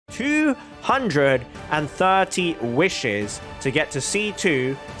230 wishes to get to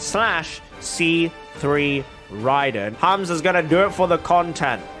C2/C3 Raiden. Hamza's gonna do it for the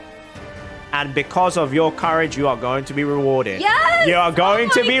content. And because of your courage, you are going to be rewarded. Yes! You are going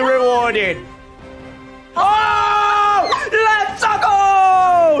to be rewarded. Oh! Let's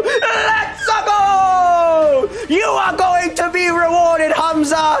go! Let's go! You are going to be rewarded,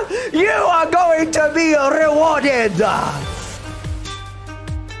 Hamza! You are going to be rewarded!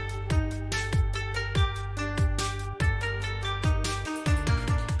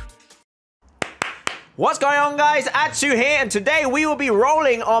 What's going on, guys? Atsu here, and today we will be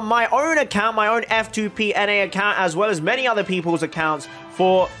rolling on my own account, my own F2P NA account, as well as many other people's accounts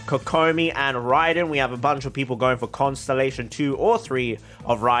for Kokomi and Raiden. We have a bunch of people going for Constellation 2 or 3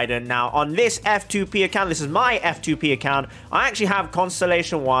 of Raiden. Now, on this F2P account, this is my F2P account, I actually have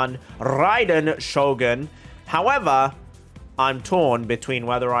Constellation 1, Raiden Shogun. However, I'm torn between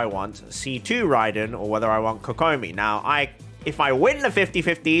whether I want C2 Raiden or whether I want Kokomi. Now, if I win the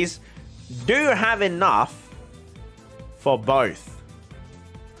 50-50s, do have enough for both.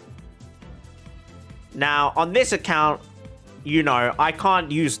 Now, on this account, you know, I can't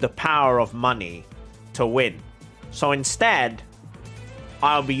use the power of money to win. So instead,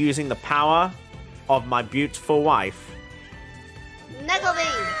 I'll be using the power of my beautiful wife. Natalie!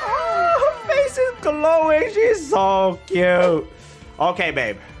 Oh, her face is glowing. She's so cute. Okay,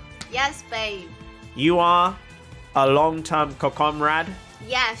 babe. Yes, babe. You are a long-term co-comrade.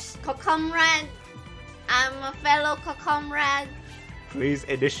 Yes, co-comrade. I'm a fellow co-comrade. Please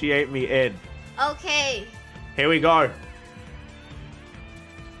initiate me in. Okay. Here we go.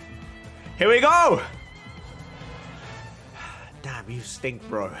 Here we go. Damn, you stink,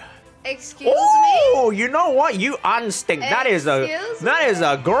 bro. Excuse me? Oh, you know what? You unstink. That is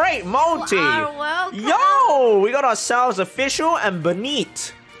a great multi. You are welcome. Yo, we got ourselves official and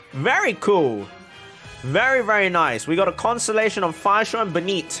Benit. Very cool. Very, very nice. We got a constellation of Fireshaw and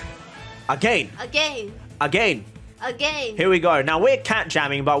Benit. Again. Here we go. Now, we're cat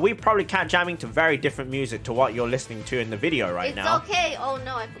jamming, but we're probably cat jamming to very different music to what you're listening to in the video right now. It's okay. Oh,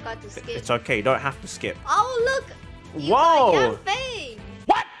 no, I forgot to skip. It's okay. You don't have to skip. Oh, look. You Whoa. got Yanfei.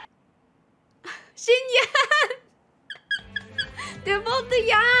 What? Xinyan. They're both the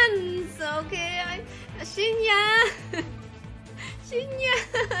Yans. Okay. Xinyan.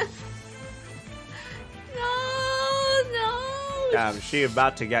 Xinyan. No. Damn, she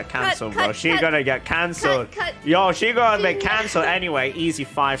about to get cancelled, bro. She cut, gonna get cancelled. Yo, she gonna be cancelled anyway. Easy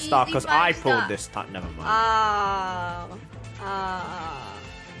 5-star, because I pulled this time. Never mind.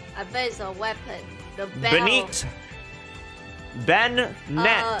 I bet it's a weapon. The bell. Benit.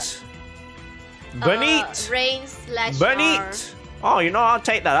 Benit. Rain slash Benit. Oh, you know, I'll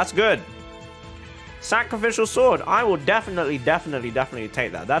take that. That's good. Sacrificial sword. I will definitely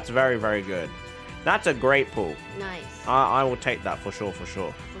take that. That's very, very good. That's a great pull. Nice. I will take that for sure.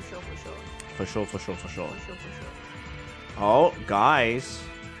 Oh, guys.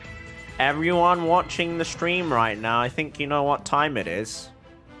 Everyone watching the stream right now, I think you know what time it is.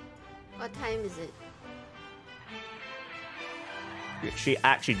 What time is it? She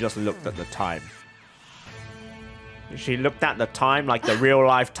actually just looked at the time. She looked at the time like the real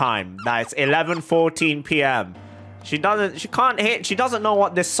life time. That's 11:14 p.m. She doesn't know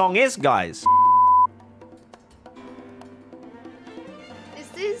what this song is, guys.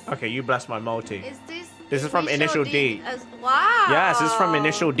 Okay, you bless my multi. Is this? This is from Initial D. Wow. Yes, this is from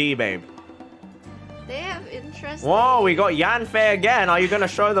Initial D, babe. They have interesting. Whoa, we got Yanfei again. Are you gonna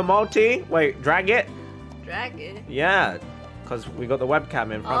show the multi? Wait, drag it. Drag it. Yeah, because we got the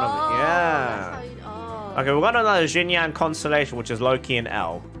webcam in front of it. Yeah. That's how Okay, we got another Xinyan constellation, which is Loki and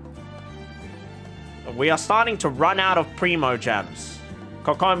L. We are starting to run out of primo gems.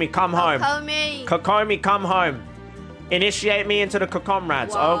 Kokomi, come home. Kokomi, come home. Initiate me into the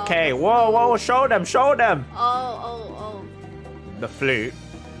co-comrades. Whoa, okay. Whoa. Show them. Oh. The flute.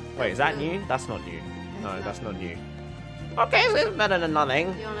 Wait, is that new? That's not new. No, that's not new. Okay, so it's better than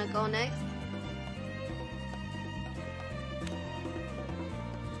nothing. You wanna go next?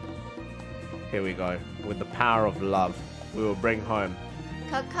 Here we go. With the power of love, we will bring home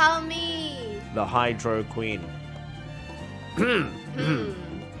Kokomi. the Hydro Queen.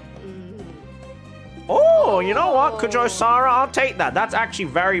 Oh, you know what? Kujo-Sara, I'll take that. That's actually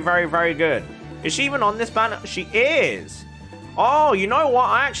very, very, very good. Is she even on this banner? She is. Oh, you know what?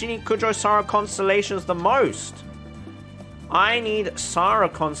 I actually need Kujo-Sara constellations the most. I need Sara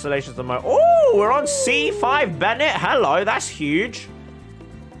constellations the most. Oh, we're on C5 Bennett. Hello, that's huge.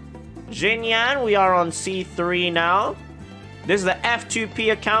 Xinyan, we are on C3 now. This is the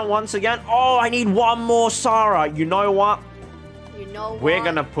F2P account once again. Oh, I need one more Sara. You know what? You know what? We're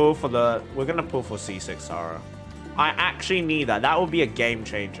gonna pull for C6 Sarah. I actually need that. That would be a game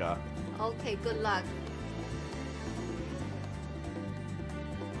changer. Okay, good luck.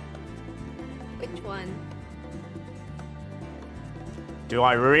 Which one? Do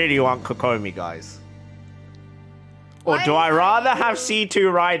I really want Kokomi, guys? Or Why do I are rather you- have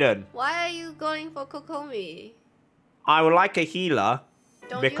C2 Raiden? Why are you going for Kokomi? I would like a healer.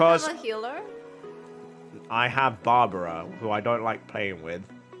 Don't Because- you have a healer? I have Barbara, who I don't like playing with.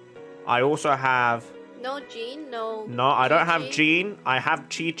 I also have... No Jean, no. No, I don't have Chi-Chi? Jean. I have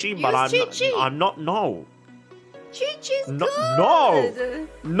Chi-Chi, but Use Chi-Chi. I'm not... No. Chi-Chi's No, good.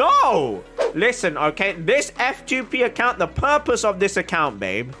 No! Listen, okay? This F2P account, the purpose of this account,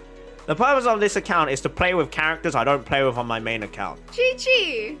 babe, the purpose of this account is to play with characters I don't play with on my main account.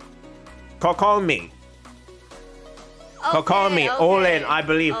 Chi-Chi. Kokomi. Kokomi, all in, I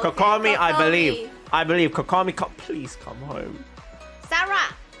believe. Okay, Kokomi, I Kokomi. believe. I believe. Kokomi, please come home.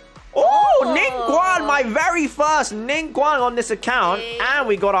 Sarah. Oh, Oh. Ningguang, my very first Ningguang on this account. Hey. And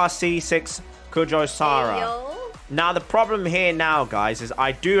we got our C6 Kujo Sara. Ayo. Now, the problem here now, guys, is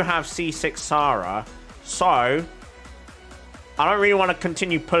I do have C6 Sara. So, I don't really want to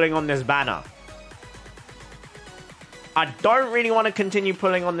continue pulling on this banner. I don't really want to continue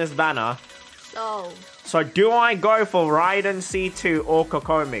pulling on this banner. So do I go for Raiden C2 or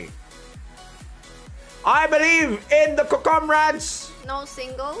Kokomi? I believe in the Kokomrads! No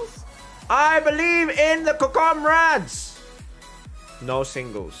singles? I believe in the Kokomrads! No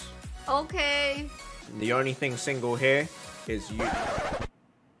singles. Okay. The only thing single here is you.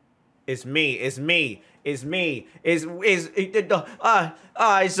 It's me. It's me. It's me. It's a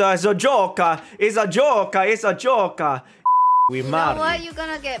joker. It's a joker. It's a joker. We You know married. what? You're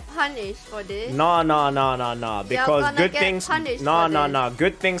gonna get punished for this. No. Because gonna good get things. punished No. for this.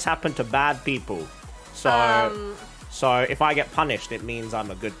 Good things happen to bad people. So, so if I get punished, it means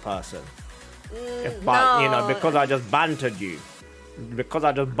I'm a good person. But you know, because I just bantered you. Because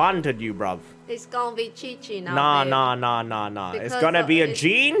I just bantered you, bruv. It's gonna be Chi-Chi now. Nah. It's Because gonna be a it's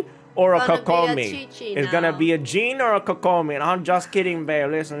Jean or a gonna be a Kokomi. Chi-Chi It's gonna now. be a Jean or a Kokomi. And I'm just kidding, babe.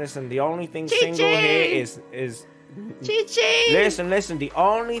 Listen. The only thing Chi-Chi! single here is Chi-Chi! Listen. The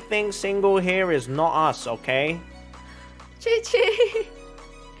only thing single here is not us, okay? Chi-Chi!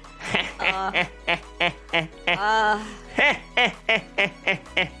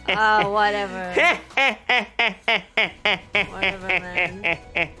 Whatever. Whatever, man.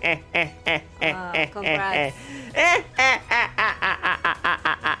 Congrats.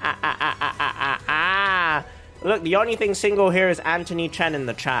 Look, the only thing single here is Anthony Chen in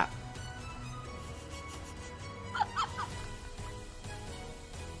the chat.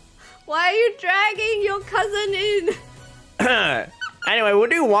 Why are you dragging your cousin in? Anyway, we'll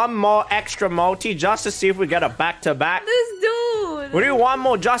do one more extra multi just to see if we get a back-to-back. This dude. We'll do one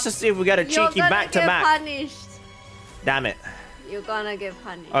more just to see if we get a cheeky You're gonna back-to-back. get punished. Damn it. You're gonna get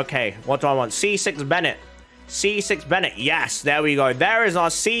punished. Okay, what do I want? C6 Bennett. C6 Bennett. Yes, there we go. There is our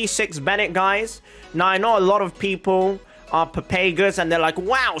C6 Bennett, guys. Now, I know a lot of people are Papagas and they're like,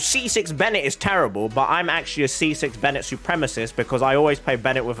 wow, C6 Bennett is terrible, but I'm actually a C6 Bennett supremacist because I always play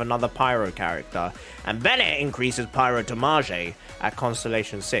Bennett with another Pyro character. And Bennett increases Pyro damage at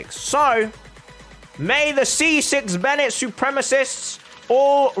Constellation 6. So, may the C6 Bennett supremacists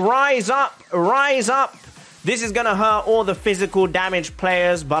all rise up, rise up. This is gonna hurt all the physical damage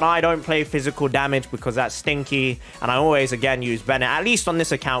players, but I don't play physical damage because that's stinky. And I always, again, use Bennett, at least on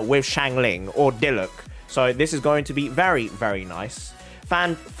this account, with Shangling or Diluc. So this is going to be very, very nice.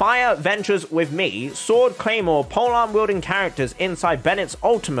 Fire ventures with me. Sword, Claymore, polearm wielding characters inside Bennett's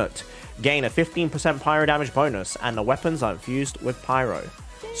ultimate gain a 15% pyro damage bonus, and the weapons are infused with pyro.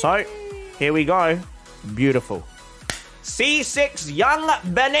 So, here we go. Beautiful. C6 Young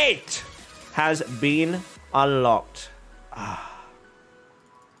Bennett has been unlocked.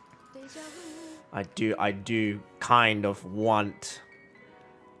 I do kind of want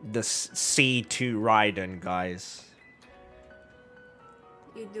the C2 Raiden, guys.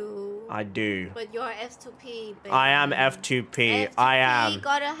 You do. I do. But you're F2P, baby. I am F2P. F2P, I am.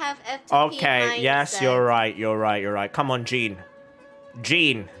 gotta have F2P Okay, mindset. yes, you're right. Come on, Jean.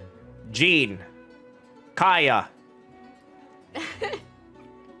 Kaya.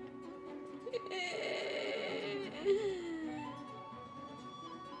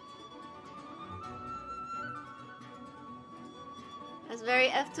 That's very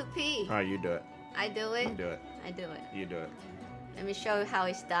F2P. Alright, you do it. I do it. You do it. I do it. You do it. Let me show you how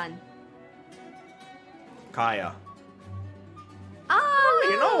it's done. Kaya. Oh,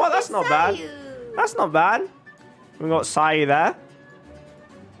 You know look, what? That's it's not bad. Sayu. That's not bad. We got Sai there.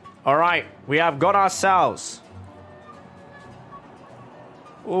 Alright, we have got ourselves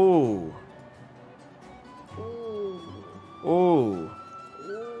Ooh. Ooh. Ooh.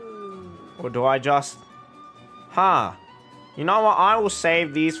 Ooh. Or do I just... Huh. You know what? I will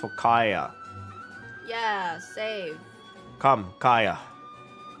save these for Kaya. Yeah, save. Come, Kaya.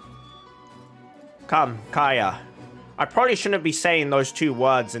 Come, Kaya. I probably shouldn't be saying those two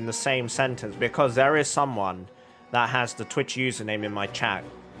words in the same sentence because there is someone that has the Twitch username in my chat.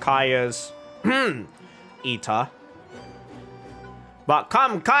 Kaya's... Eater. But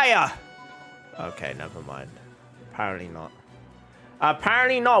come, Kaya! Okay, never mind. Apparently not.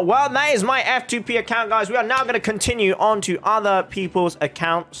 Apparently not. Well, that is my F2P account, guys. We are now going to continue on to other people's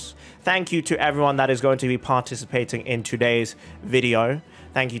accounts. Thank you to everyone that is going to be participating in today's video.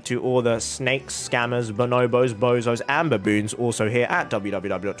 Thank you to all the snakes, scammers, bonobos, bozos, and baboons also here at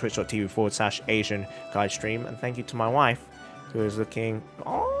www.twitch.tv/Asian Guy Stream. And thank you to my wife, who is looking...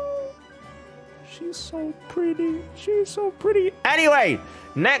 Oh, she's so pretty. She's so pretty. Anyway,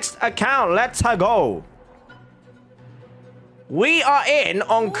 next account. Let's go. We are in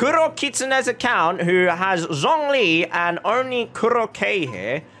on Kuro Kitsune's account, who has Zhongli and only Kuroke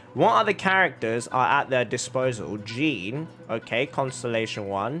here. What other characters are at their disposal? Jean. Okay, Constellation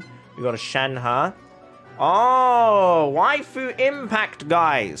 1. We got a Shenhe. Oh, Waifu Impact,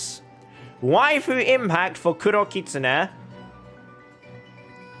 guys. Waifu Impact for Kuro Kitsune.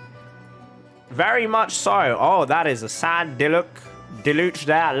 Very much so. Oh, that is a sad Diluc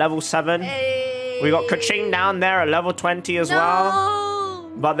there at level 7. Hey. We got Kaching down there at level 20 as well.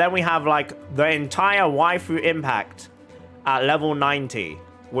 But then we have, like, the entire Waifu Impact at level 90.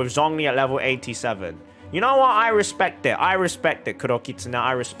 With Zhongli at level 87. You know what? I respect it. I respect it, Kuro Kitsune.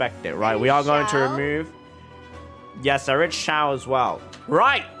 I respect it, right? We are going to remove... Yes, there is Shao as well.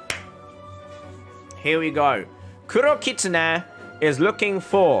 Right. Here we go. Kuro Kitsune is looking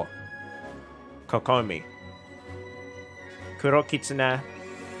for Kokomi. Kuro Kitsune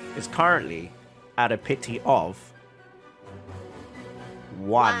is currently at a pity of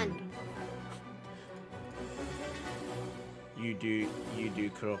 1. You do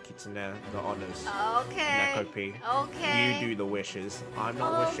Kuro Kitsune the honors. Okay. Nekopi. Okay. You do the wishes. I'm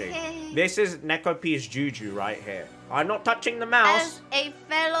not wishing. This is Nekopi's juju right here. I'm not touching the mouse. As a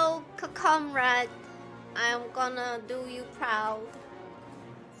fellow comrade, I'm gonna do you proud.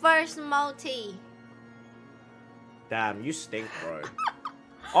 First multi. Damn, you stink, bro.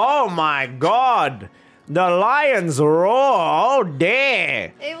 Oh my god. The lions roar. Oh,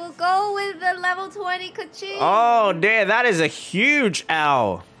 dear. It will go with the level 20 Kaching. Oh, dear. That is a huge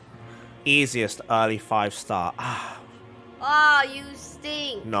L. Easiest early 5-star. Oh, you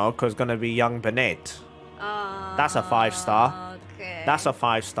stink. No, because it's going to be young Bennett. That's a 5-star. Okay. That's a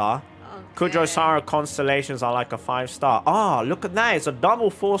 5-star. Okay. Kujo-Sara Constellations are like a 5-star. Oh, look at that. It's a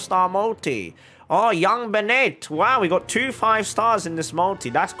double 4-star multi. Oh, young Bennett. Wow, we got 2 5-stars in this multi.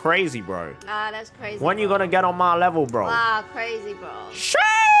 That's crazy, bro. That's crazy. When you gonna get on my level, bro? Wow, crazy, bro. Sheesh!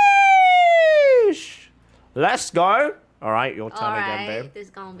 Let's go. All right, your turn again, babe. This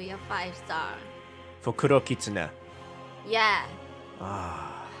is gonna be a 5-star. For Kuro Kitsune. Yeah.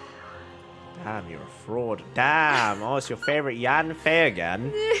 Damn, you're a fraud. Damn. Oh, it's your favorite Yan Fei again.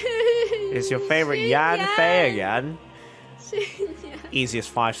 It's your favorite Yan Fei again.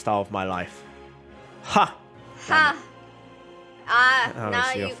 Easiest 5-star of my life. Ha! Ha! Oh,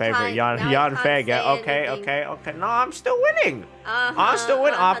 it's your favorite Yan Fei again. Okay. No, I'm still winning. I'm still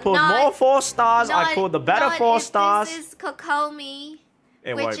winning. I pulled more 4-stars. I pulled the better 4-stars. This is Kokomi.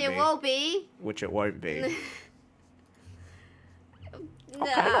 Which it will be. Which it won't be. No.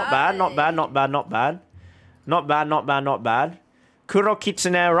 Okay, not bad. Kuro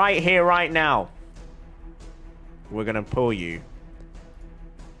Kitsune right here, right now. We're gonna pull you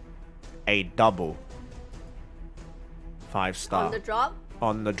a double 5-star. On the drop?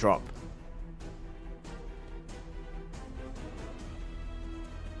 On the drop.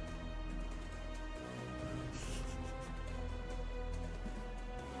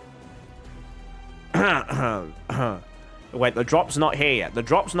 Wait, the drop's not here yet. The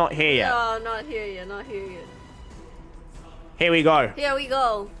drop's not here yet. No, not here yet. Here we go. Here we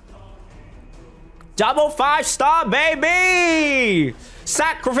go. Double 5-star, baby!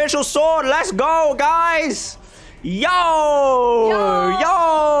 Sacrificial sword, let's go, guys! Yo!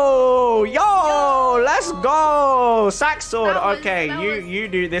 Let's go! Sack sword. Okay, you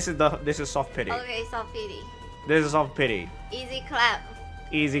do. This is soft pity. Okay, soft pity. This is soft pity. Easy clap.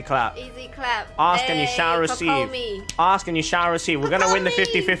 Easy clap. Easy clap. Ask and you shall receive. Kokomi. Ask and you shall receive. We're gonna win the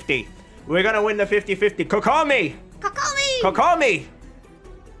 50-50. We're gonna win the 50-50. Kokomi! Kokomi! Kokomi!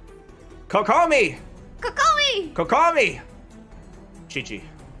 Kokomi! Kokomi! Kokomi! Chichi.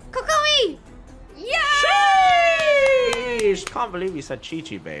 Kokomi! Yeah! Sheesh! Can't believe you said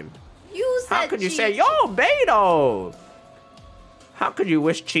Chi-Chi, babe. You said How could you Chi-Chi. say, yo, Beto? How could you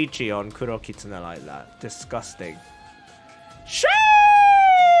wish Chi-Chi on Kuro Kitsune like that? Disgusting.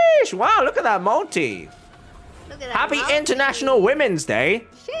 Sheesh! Wow, look at that multi. Look at that Happy multi. International Women's Day.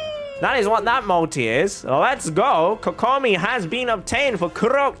 Sheesh. That is what that multi is. Let's go. Kokomi has been obtained for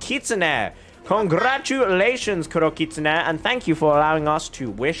Kuro Kitsune. Congratulations, Kuro Kitsune, and thank you for allowing us to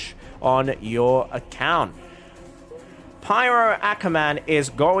wish on your account. Pyro Ackerman is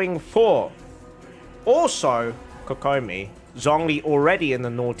going for also Kokomi. Zhongli already in the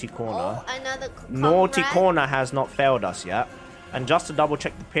naughty corner. Oh, another Kokomi Naughty rat. corner has not failed us yet. And just to double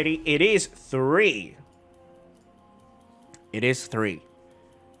check the pity, it is 3. It is 3.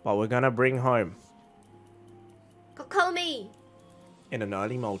 But we're gonna bring home Kokomi. in an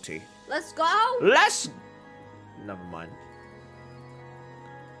early multi. Let's go. Never mind.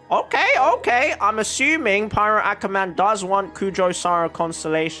 Okay. I'm assuming Pyro Ackerman does want Kujo Sara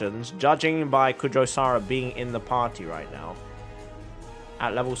constellations, judging by Kujo Sara being in the party right now.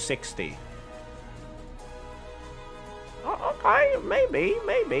 At level 60. Oh, okay, maybe.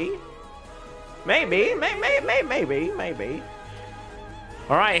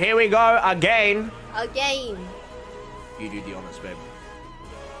 Alright, here we go again. Again. You do the honors, babe.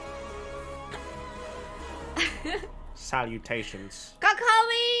 Salutations.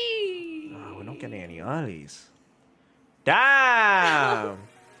 Kokomi. Oh, we're not getting any earlies. Damn!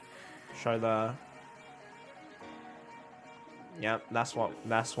 Show the... Yep, that's what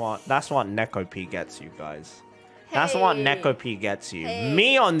Neko P gets you guys. That's what Hey. Neko P gets you. Hey.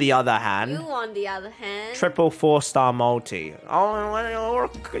 Me, on the other hand, You, on the other hand. triple 4-star multi. Oh,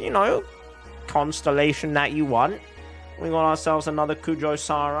 you know, constellation that you want. We got ourselves another Kujo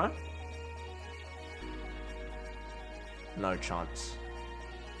Sara. No chance.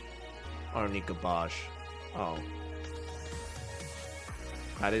 Only garbage. Oh.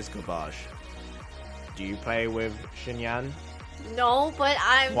 That is garbage. Do you play with Xinyan? No, but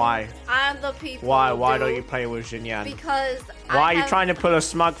I'm. Why? I'm the people. Why? who Why do don't you play with Xinyan? Because. Why are you trying to pull a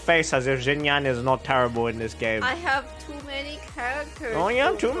smug face as if Xinyan is not terrible in this game? I have too many characters. Oh, you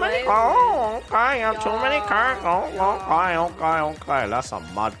have to too many. play Oh, with. okay. You have too many characters. Oh, okay. That's a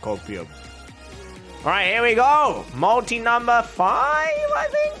mad copium. All right, here we go. Multi number 5, I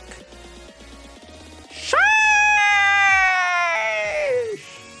think.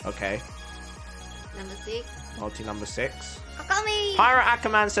 Sheesh. Okay. Number 6. Multi number 6. Kokomi. Pyro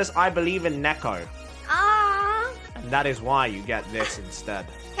Ackerman says, I believe in Neko. Ah. And that is why you get this instead.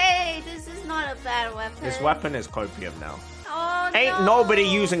 Hey, this is not a bad weapon. This weapon is copium now. Oh, Ain't no. nobody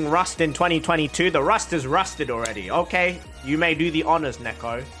using rust in 2022. The rust is rusted already. Okay, you may do the honors,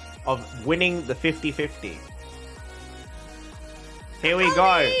 Neko, of winning the 50-50. Here we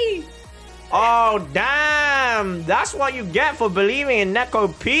go. Kokomi. Oh, damn. That's what you get for believing in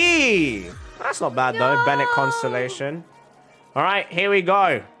Neko P. That's not bad, though. No. Bennett Constellation. All right, here we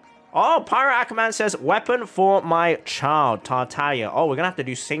go. Oh, Pyro Ackerman says, weapon for my child, Tartaglia. Oh, we're going to have to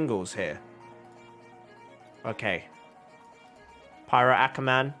do singles here. Okay. Pyro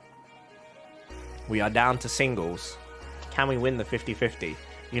Ackerman. We are down to singles. Can we win the 50-50?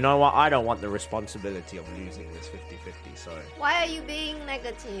 You know what? I don't want the responsibility of losing this 50-50, so... Why are you being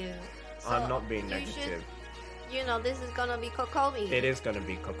negative? I'm not being you negative. should- you know, this is gonna be Kokomi. It is going to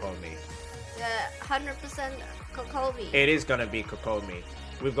be Kokomi. 100% Kokomi. It is going to be Kokomi.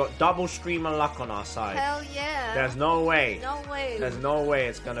 We've got double streamer luck on our side. Hell yeah. There's no way. No way. There's no way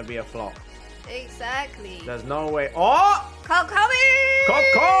it's going to be a flop. Exactly. There's no way. Oh! Kokomi!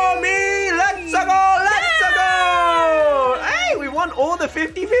 Kokomi! Let's go! Let's go! Hey, we won all the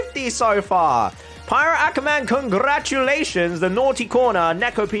 50-50 so far. Pyro Ackerman, congratulations. The naughty corner,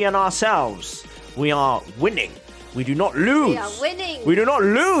 Nekopi and ourselves. We are winning. We do not lose. We are winning. We do not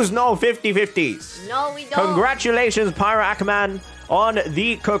lose no 50-50s. No, we don't. Congratulations, Pyro Ackerman, on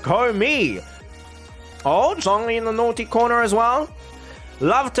the Kokomi. Oh, Zhongli in the naughty corner as well.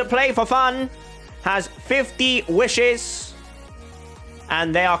 Love to play for fun. Has 50 wishes.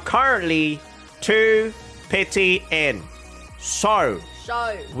 And they are currently 2 pity in. So,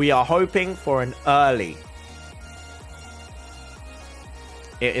 we are hoping for an early.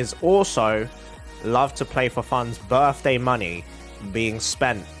 It is also Love to Play for Fun's birthday money being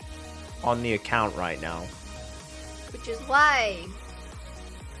spent on the account right now. Which is why.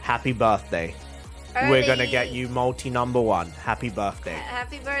 Happy birthday. Early. We're gonna get you multi number 1. Happy birthday.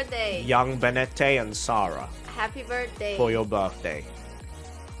 Happy birthday. Young Benete and Sarah. Happy birthday. For your birthday.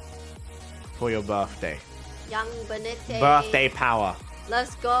 For your birthday. Young Benete. Birthday power.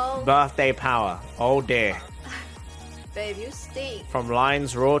 Let's go. Birthday power. Oh dear. Babe, you stink. From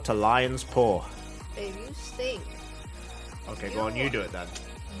Lion's Roar to Lion's Paw. Babe, you stink. Okay, go on, you do it then.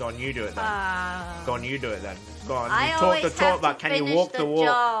 Go on, you do it then. Go on, you do it then. Go on, I you talk always the talk, have but to can you finish walk the the walk?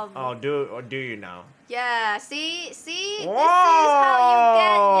 job. Oh, do you now? Yeah, see? This is Whoa!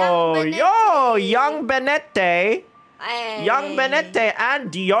 how you get young Yo, Benetti. young Benette. Hey. Young Benette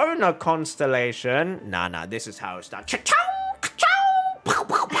and Diona constellation. Nah, this is how it's done. Cha-chow! Cha-chow! Pow,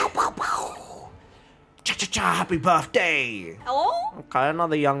 pow, pow, pow, pow. Cha-cha-cha, happy birthday. Oh? Okay,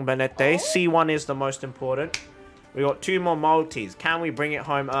 another young Benette. C1 is the most important. We got 2 more multis. Can we bring it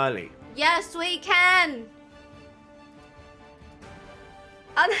home early? Yes, we can.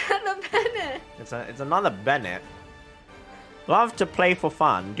 Another Bennett. It's another Bennett. Love to play for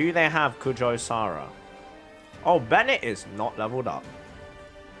fun. Do they have Kujo Sara? Oh, Bennett is not leveled up.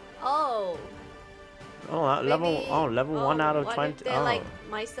 Oh. Oh, level 1 out of 20. They're like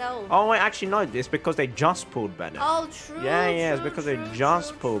myself. Oh, wait, actually, no. It's because they just pulled Bennett. Oh, true. Yeah, it's because they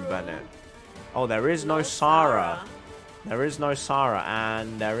just pulled Bennett. Oh, there is no Sara. There is no Sara,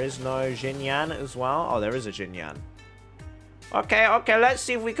 and there is no Jinyan as well. Oh, there is a Jinyan. Okay, let's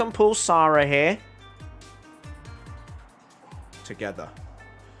see if we can pull Sara here. Together.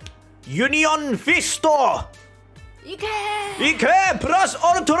 Union Fisto! Ike plus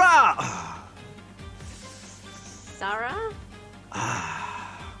Ultra! Sarah?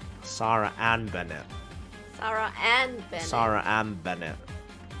 Sara and Bennett. Sarah and Bennett. Sara and Bennett.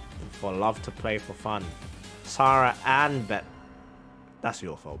 For love to play for fun. Sara and Bennett. That's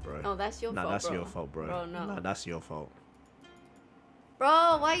your fault, bro. Oh, that's your fault, No, that's bro. your fault, bro. Bro, no. No, that's your fault.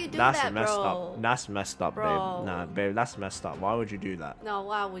 Bro, why you do That's that, messed bro? up. That's messed up, Bro. babe. Nah, babe, that's messed up. Why would you do that? No,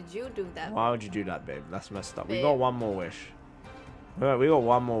 why would you do that? Why would you do that, babe? That's messed up. We Babe. got one more wish. We got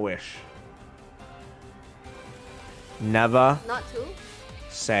one more wish. Never Not two?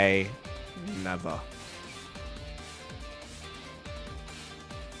 say never.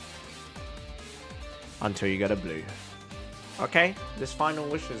 Until you get a blue. Okay? This final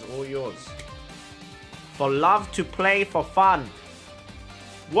wish is all yours. For love to play for fun.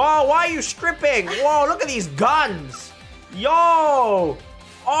 Whoa, why are you stripping? Whoa, look at these guns. Yo.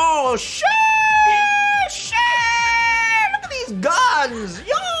 Oh, shit. Look at these guns.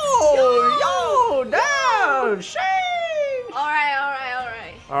 Yo, down. Shit.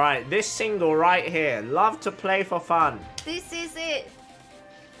 Alright. Alright, this single right here. Love to play for fun. This is it.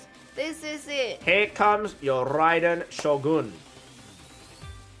 Here comes your Raiden Shogun.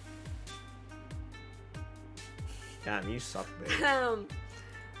 Damn, you suck, babe.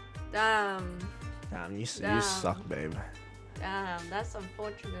 Damn, You suck, babe. that's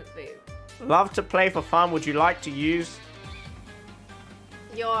unfortunate, babe. Love to play for fun. Would you like to use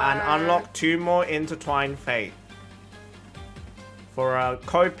and unlock 2 more intertwined fate for a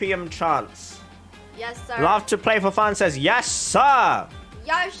copium chance? Yes, sir. Love to play for fun says yes, sir.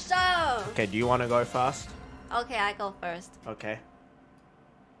 Yes, sir. Okay, do you want to go first? Okay, I go first. Okay.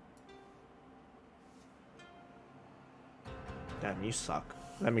 Damn, you suck.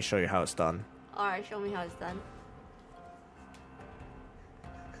 Let me show you how it's done. Alright, show me how it's done.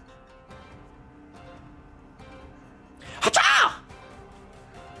 Hacha!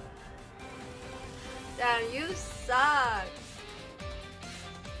 Damn, you suck.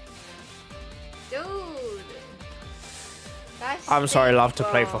 Dude. I'm sorry, love to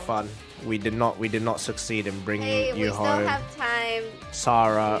play bro. for fun. We did not succeed in bringing you we home. still have time.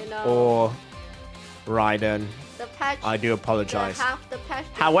 Sarah you know. or Raiden. The patch. I do apologize. Half the patch.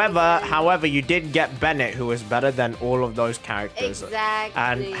 However, you did get Bennett, who is better than all of those characters. Exactly.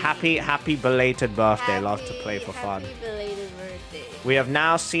 And happy belated birthday. Love to play for fun. Happy belated birthday. We have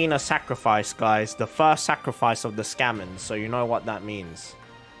now seen a sacrifice, guys. The first sacrifice of the scammons. So you know what that means.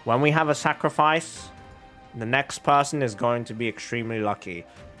 When we have a sacrifice, the next person is going to be extremely lucky.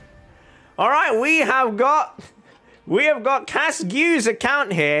 All right, we have got Cass Gu's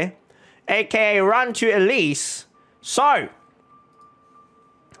account here, aka Run to Elise. So,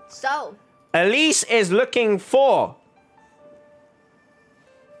 Elise is looking for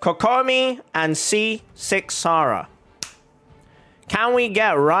Kokomi and C6 Sara. Can we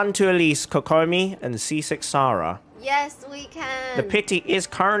get Run to Elise, Kokomi, and C6 Sara? Yes, we can. The pity is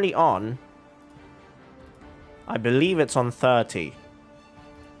currently on. I believe it's on 30.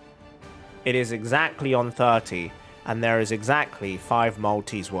 It is exactly on 30, and there is exactly 5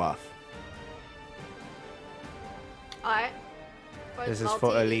 multis worth. Alright. This is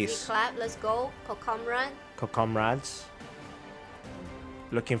for Elise. Clap. Let's go. Comrade. Comrades.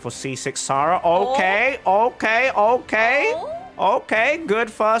 Looking for C6 Sara. Okay. Okay, good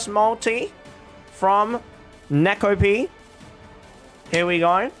first multi from Nekopi. Here we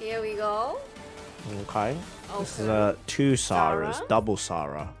go. Okay. This is 2 Saras, double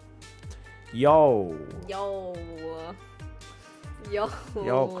Sara. Yo. Yo. Yo.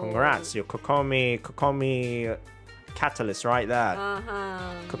 Yo, congrats. Your Kokomi catalyst right there.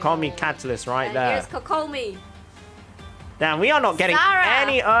 Kokomi catalyst right there. Here's Kokomi. Damn, we are not getting Sarah.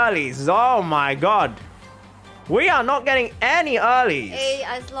 any earlies. Oh my god. We are not getting any earlies. Hey,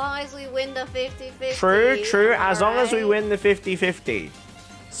 as long as we win the 50-50. True. As long as we win the 50-50.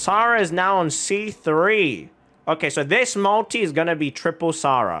 Sarah is now on C3. Okay, so this multi is going to be triple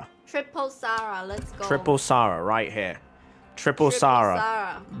Sarah. Triple Sarah, let's go. Triple Sarah right here. Triple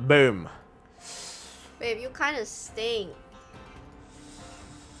Sarah. Boom. Babe, you kind of stink.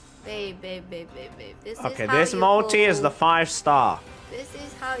 Babe. Okay, this multi is the 5-star. This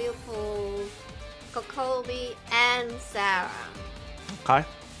is how you pull Kokomi and Sarah. Okay.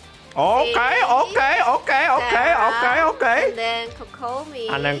 Okay. And then Kokomi.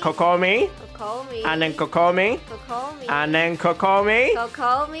 And then Kokomi. Kokomi. And then Kokomi. Kokomi. And then Kokomi.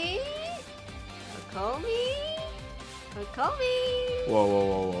 Kokomi. Kokomi. Kokomi.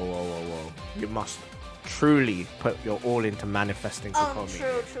 Whoa. You must truly put your all into manifesting Kokomi.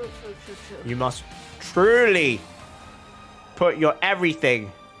 Oh, true. You must truly put your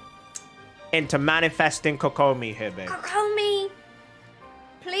everything into manifesting Kokomi here, babe. Kokomi,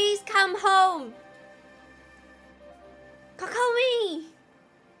 please come home. Kokomi.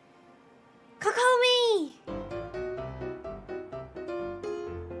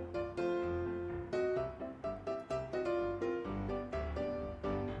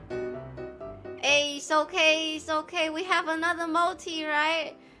 Hey, it's okay. We have another multi,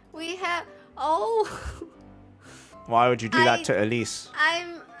 right? We have. Oh. Why would you do that to Elise?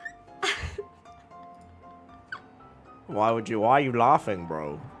 Why are you laughing,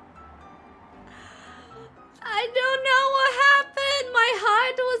 bro? I don't know what happened. My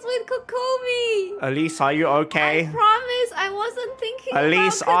heart was with Kokomi. Elise, are you okay? I promise I wasn't thinking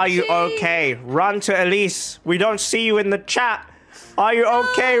Elise, about are you Kaching. okay? Run to Elise. We don't see you in the chat. Are you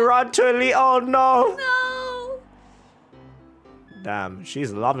okay? Run to Elise. Oh, no. No. Damn,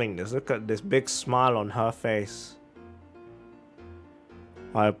 she's loving this. Look at this big smile on her face.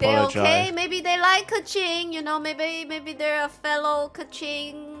 I They're apologize. okay. Maybe they like Kaching. You know, maybe they're a fellow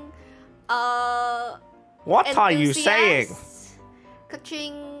Kaching. What are you saying?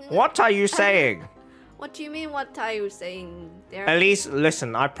 Kaching. What are you saying? What do you mean? What are you saying? Elise,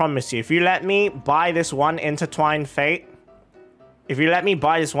 listen. I promise you, if you let me buy this one intertwined fate, it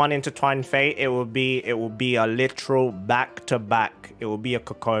will be a literal back-to-back. It will be a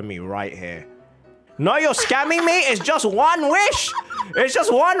Kokomi right here. No, you're scamming me. It's just one wish. It's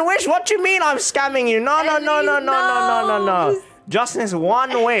just one wish. What do you mean I'm scamming you? No. Just this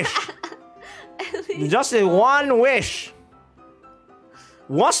one wish. Just this one wish.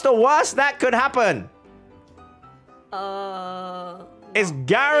 What's the worst that could happen? It's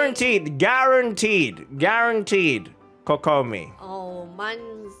guaranteed. Kokomi. Oh,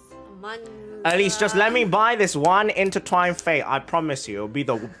 man's. At least just let me buy this one intertwined fate. I promise you, it'll be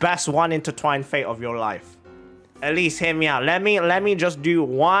the best one intertwined fate of your life. At least hear me out. Let me just do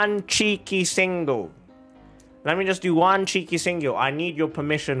one cheeky single. I need your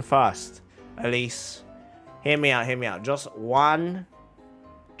permission first. Elise, hear me out. Just one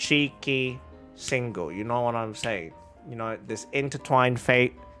cheeky single. You know what I'm saying? You know, this intertwined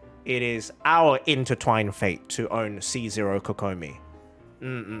fate. It is our intertwined fate to own C0 Kokomi.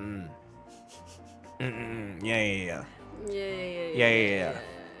 Yeah.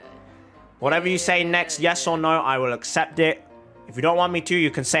 Whatever you say next, yes or no, I will accept it. If you don't want me to, you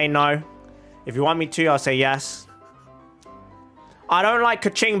can say no. If you want me to, I'll say yes. I don't like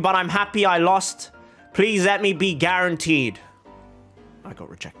Kaching, but I'm happy I lost. Please let me be guaranteed. I got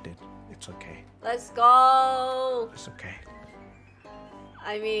rejected. It's okay. Let's go. It's okay.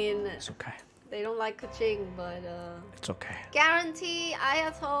 I mean, it's okay. They don't like Kaching, but it's okay. Guarantee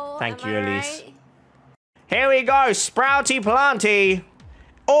Ayato. Thank you, Elise. Right? Here we go, Sprouty Planty.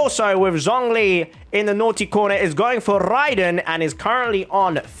 Also with Zhongli in the naughty corner is going for Raiden and is currently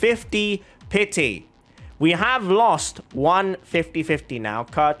on 50 pity. We have lost one 50-50 now,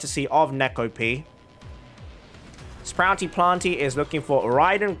 courtesy of Neko P. Sprouty Planty is looking for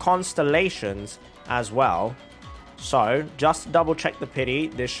Raiden Constellations as well. So, just to double check the pity,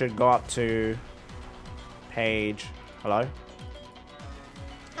 this should go up to page... Hello?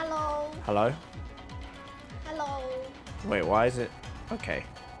 Hello? Wait, why is it... Okay.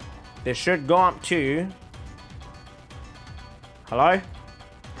 This should go up to... Hello?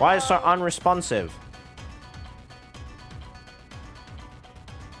 Why is it so unresponsive?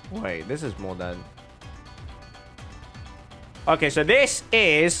 Wait, this is more than... Okay, so this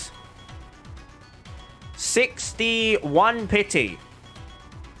is... 61 pity.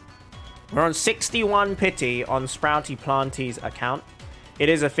 We're on 61 pity on Sprouty Planty's account. It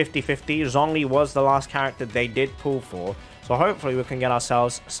is a 50-50. Zhongli was the last character they did pull for. So hopefully we can get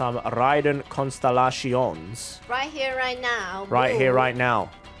ourselves some Raiden Constellations. Right here, right now. Right here, right now.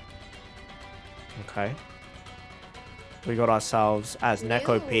 Okay. We got ourselves, as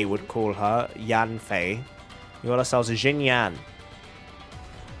Neko P would call her, Yan Fei. We got ourselves a Jin Yan.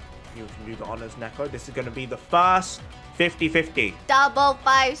 You can do the honors, Neko. This is going to be the first 50-50. Double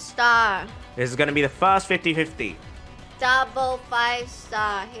 5-star. This is going to be the first 50-50. Double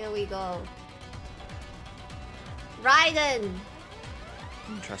 5-star. Here we go. Raiden.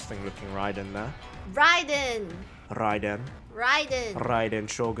 Interesting looking Raiden there. Raiden. Raiden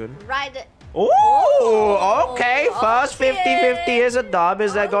Shogun. Raiden. Oh, okay. First 50-50 is a dub.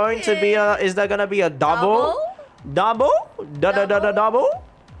 Is there going to be a double? Double?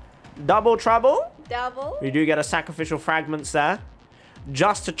 Double trouble? Double. We do get a sacrificial fragments there.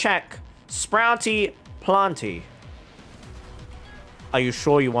 Just to check. Sprouty Planty. Are you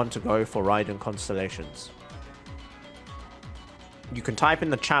sure you want to go for Raiden Constellations? You can type in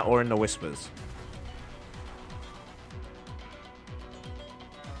the chat or in the whispers.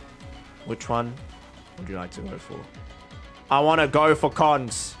 Which one would you like to go for? I want to go for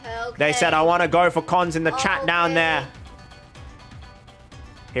cons. Okay. They said I want to go for cons in the chat down there.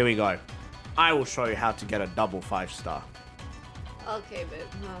 Here we go. I will show you how to get a double 5-star. Okay, babe.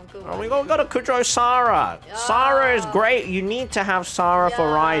 No, go Oh, on. we got a Kudro Sarah. Yeah. Sarah is great. You need to have Sarah for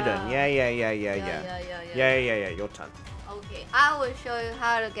Raiden. Yeah. Yeah. Your turn. Okay, I will show you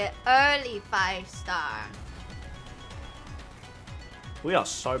how to get early 5-star. We are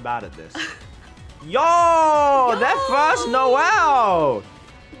so bad at this. Yo! That first Noel!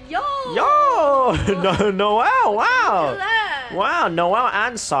 Yo! No, Noel, wow! Look at that. Wow, Noel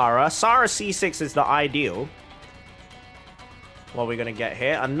and Sarah. Sarah C6 is the ideal. What are we gonna get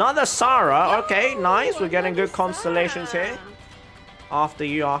here? Another Sarah. Okay, nice. We're getting good constellations here. After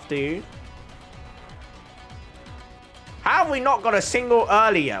you. How have we not got a single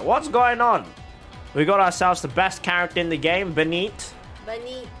early yet? What's going on? We got ourselves the best character in the game, Benit.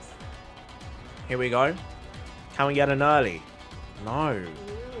 Here we go. Can we get an early? No.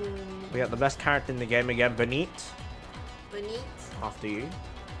 We got the best character in the game again, Benit. After you.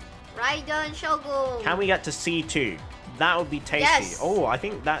 Raiden Shogun. Can we get to C2? That would be tasty. Yes. Oh, I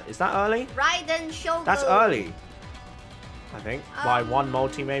think is that early? Raiden Shogun. That's early. I think. By one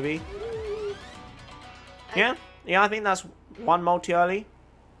multi, maybe. Yeah, I think that's one multi early.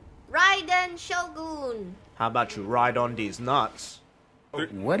 Raiden Shogun. How about you ride on these nuts?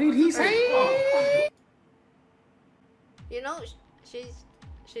 What did he say? You know,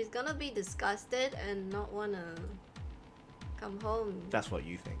 she's gonna be disgusted and not wanna come home. That's what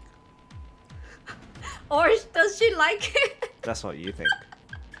you think. Or does she like it? That's what you think.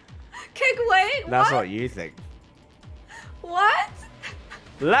 Can't wait. That's what you think. What?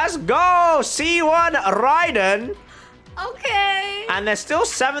 Let's go! C1 Raiden. Okay. And there's still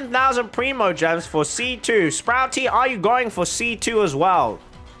 7,000 Primo Gems for C2. Sprouty, are you going for C2 as well?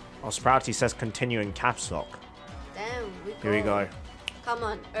 Oh, Sprouty says continue in caps lock. Damn, Here we go. Come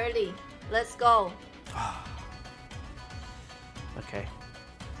on, early. Let's go.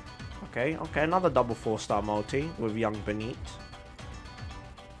 Okay, another double 4-star multi with young Benit.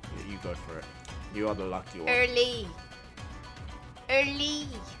 You go for it. You are the lucky one. Early.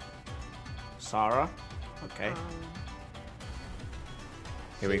 Sarah. Okay.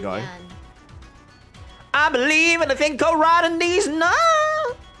 Here we go. Yan. I believe in a thing called riding these nuts.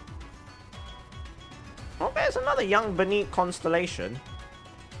 Oh, there's another young Benit constellation.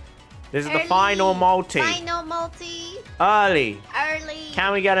 This is the final multi. Final multi. Early.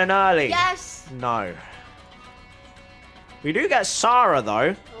 Can we get an early? Yes. No. We do get Sarah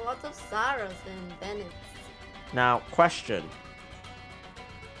though. A lot of Sarahs and Bennett. Now, question.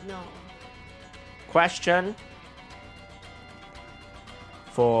 No. Question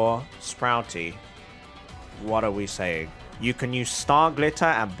for Sprouty. What are we saying? You can use star glitter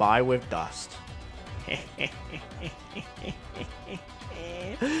and buy with dust.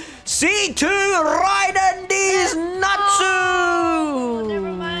 C2 Raiden these Natsu!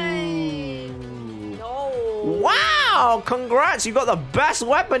 Never mind. No. Wow! Congrats! You got the best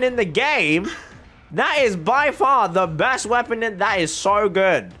weapon in the game. That is by far the best weapon in. That is so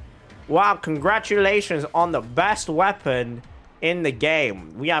good. Wow! Congratulations on the best weapon in the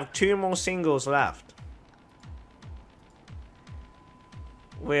game. We have 2 more singles left.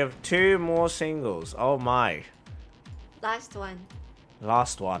 We have 2 more singles. Oh my. Last one.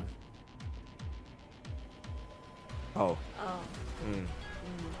 Last one. Oh. Oh.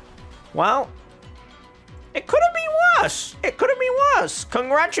 Well, it could have been worse. It could have been worse.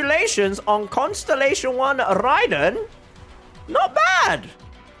 Congratulations on Constellation 1 Raiden. Not bad.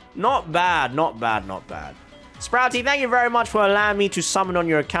 Not bad, not bad, not bad. Sprouty, thank you very much for allowing me to summon on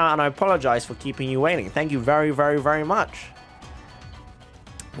your account, and I apologize for keeping you waiting. Thank you very, very, very much.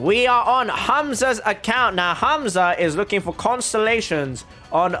 We are on Hamza's account. Now, Hamza is looking for constellations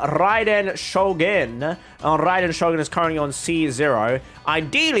on Raiden Shogun. Raiden Shogun is currently on C0.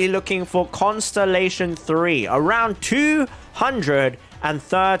 Ideally looking for Constellation 3. Around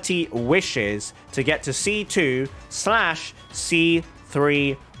 230 wishes to get to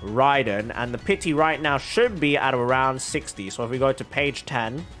C2/C3 Raiden. And the pity right now should be at around 60. So if we go to page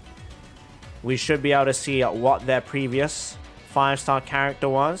 10, we should be able to see what their previous 5-star character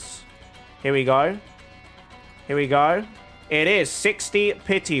was. Here we go. Here we go. It is 60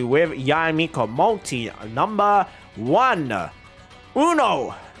 pity with Yamiko Multi number 1.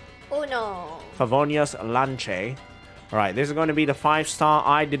 Uno. Favonius Lanche. Alright, this is going to be the 5-star.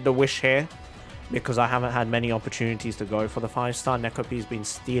 I did the wish here because I haven't had many opportunities to go for the 5-star. Nekopi's been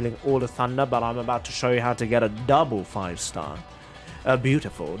stealing all the thunder, but I'm about to show you how to get a double 5-star.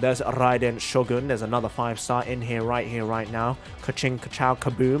 Beautiful. There's Raiden Shogun. There's another 5-star in here, right now. Ka-ching, ka-chow,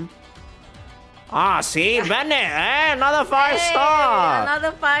 kaboom. Ah, see? Bennett, eh? Another 5-star. Hey,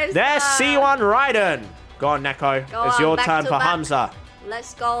 another 5-star. There's C1 Raiden. Go on, Neko. It's your turn for Hamza.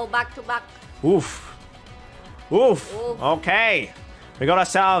 Let's go back to back. Oof. Oof. Okay. We got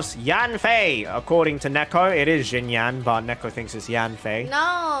ourselves Yan Fei. According to Neko, it is Jin Yan, but Neko thinks it's Yan Fei.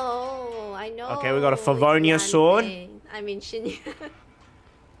 No, I know. Okay, we got a Favonia sword. I mean, Shin.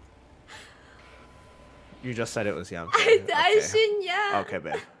 You just said it was Yan Fei. I Shin Yan. Okay,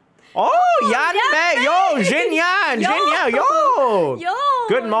 babe. Oh, Yan Fei. Yo, Jin Yan. Jin Yan. Yo. Yo.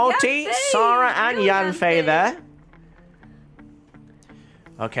 Good multi. Sarah and Yan Fei there.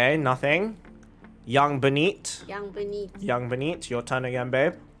 Okay, nothing. Young Benit. Young Benit. Your turn again,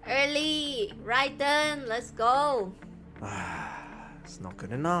 babe. Early. Raiden, let's go. It's not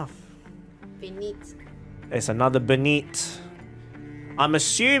good enough. Benit. It's another Benit. I'm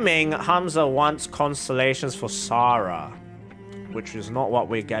assuming Hamza wants constellations for Sarah, which is not what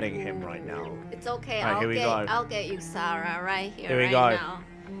we're getting him right now. It's okay. Right, I'll get you Sarah right here. Here we go. Now.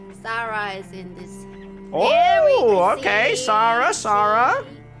 Sarah is in this. Oh, okay. Sarah.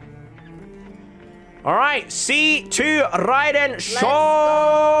 All right. C2 Raiden Shogun.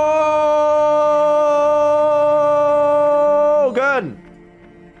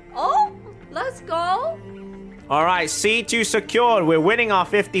 Oh, let's go. All right, C2 secured. We're winning our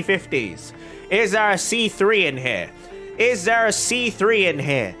 50-50s. Is there a C3 in here? Is there a C3 in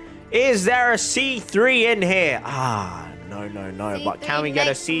here? Is there a C3 in here? Ah, no. C3 but can we get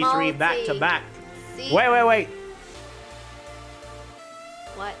a C3 back-to-back? C3. Wait.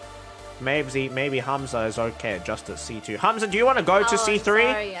 What? Maybe Hamza is okay just at C2. Hamza, do you want to go to C3?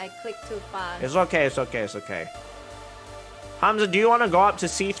 Sorry, I clicked too fast. It's okay. Hamza, do you want to go up to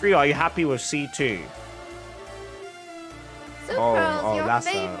C3 or are you happy with C2? Sucrose,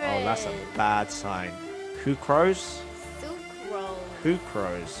 that's a bad sign. Who crows? Sucrose. Who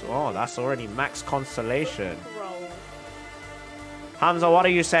crows? Oh, that's already max constellation. Sucrose. Hamza, what are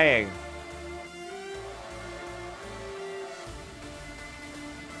you saying?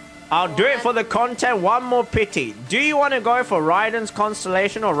 I'll do it for the content. One more pity. Do you want to go for Raiden's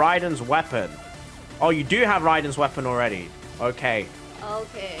constellation or Raiden's weapon? Oh, you do have Raiden's weapon already. Okay.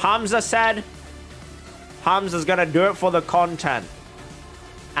 Hamza said Hamza's gonna do it for the content.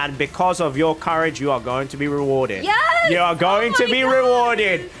 And because of your courage, you are going to be rewarded. Yes! You are going to be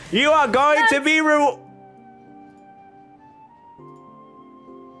rewarded. You are going to be rewarded.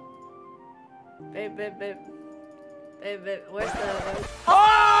 Babe, where's the...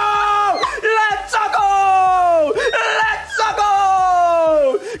 Oh! Let's go! Let's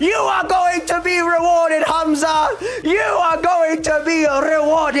go! You are going to be rewarded, Hamza! You are going to be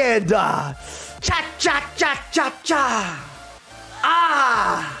rewarded! Cha cha cha cha cha!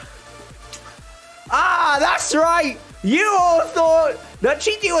 That's right! You all thought that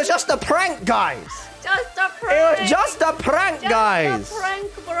cheating was just a prank, guys! Just a prank! It was just a prank, guys! Just a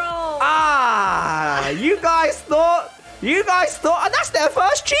prank, bro! You guys thought, and that's their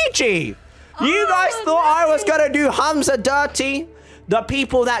first Chi-Chi. You guys thought I was gonna do Hamza dirty. The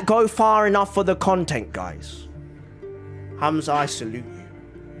people that go far enough for the content, guys. Hamza, I salute you.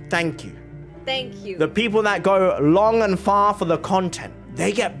 Thank you. Thank you. The people that go long and far for the content,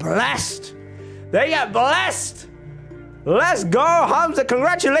 they get blessed. They get blessed. Let's go, Hamza.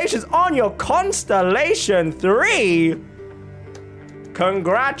 Congratulations on your Constellation 3.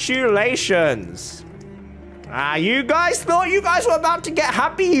 Congratulations. You guys thought you guys were about to get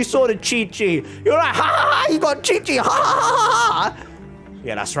happy you saw the Chi-Chi. You're like, ha ha ha, you got Chi-Chi, ha ha ha ha.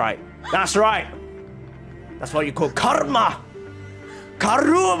 Yeah, that's right. That's right. That's what you call karma.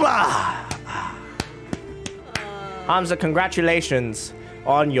 Karuma. Hamza, congratulations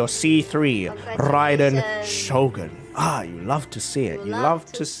on your C3 Raiden Shogun. You love to see it. You love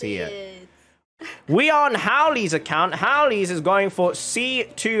to see it. We are on Howley's account. Howley's is going for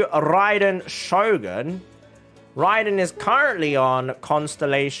C2 Raiden Shogun. Raiden is currently on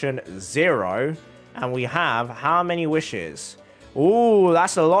Constellation 0. And we have how many wishes? Ooh,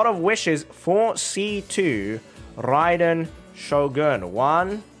 that's a lot of wishes for C2 Raiden Shogun.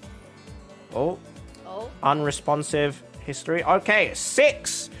 1. Oh. Unresponsive history. Okay,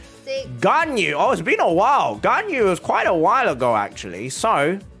 6. Ganyu. Oh, it's been a while. Ganyu was quite a while ago, actually.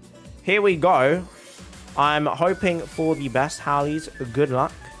 So, here we go. I'm hoping for the best, Howleys. Good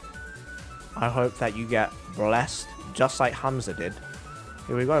luck. I hope that you get blessed, just like Hamza did.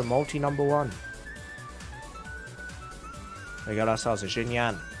 Here we go. Multi number 1. We got ourselves a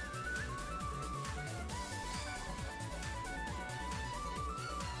Xinyan.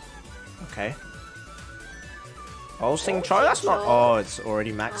 Okay. Oh, Sing Cho, that's not... Oh, it's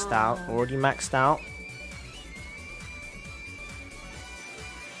already maxed out. Already maxed out.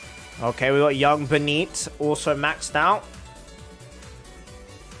 Okay, we got Young Benit, also maxed out.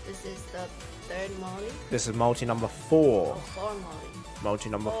 This is the 3rd multi? This is multi number 4. 4 multi. Multi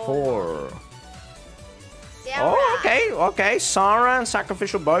number 4. Sarah. Oh, okay, okay. Sarah and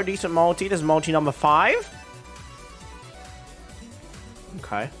Sacrificial Bow, decent multi. This is multi number 5.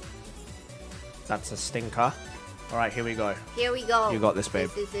 Okay. That's a stinker. Alright, here we go. Here we go. You got this, babe.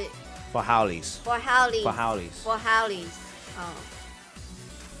 This is it. For Howleys. For Howleys. For Howleys. For Howleys.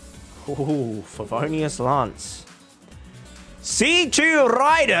 Oh. Ooh, Favonius Lance. C2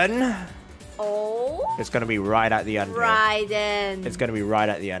 Raiden. Oh. It's going to be right at the end here. Raiden. It's going to be right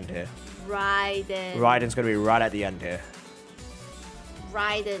at the end here. Raiden. Raiden's going to be right at the end here.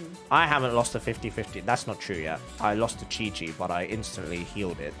 Raiden. I haven't lost a 50-50. That's not true yet. I lost to Chi-Chi, but I instantly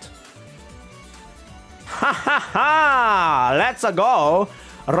healed it. Ha ha ha! Let's go!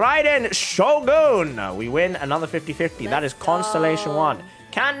 Raiden Shogun! We win another 50-50. That is Constellation 1.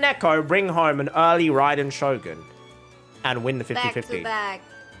 Can Neko bring home an early Raiden Shogun and win the 50-50? Back to back.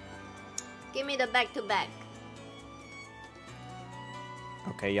 Give me the back to back.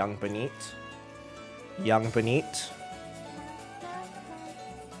 Okay, Young Benit. Young Benit.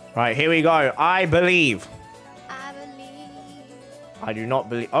 Right, here we go. I believe. I believe. I do not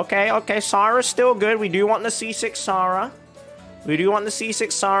believe. Okay, okay. Sarah's still good. We do want the C6 Sarah. We do want the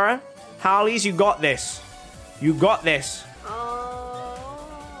C6 Sarah. Howleys, you got this. You got this.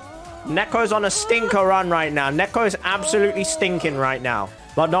 Neko's on a stinker run right now. Neko is absolutely stinking right now.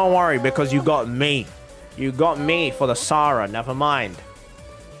 But don't worry, because you got me. You got me for the Sarah. Never mind.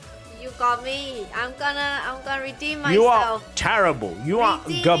 You got me. I'm gonna redeem myself. You are terrible. You are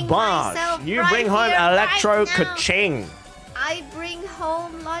garbage. You bring home Electro Kaching. I bring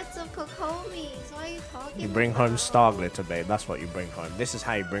home lots of Kokomis. What are you talking about? You bring home Star Glitter, babe. That's what you bring home. This is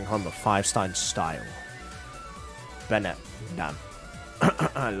how you bring home a 5-star in style. Bennett. Damn.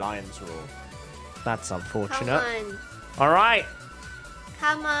 Lion's Roar. That's unfortunate. Come on. Alright.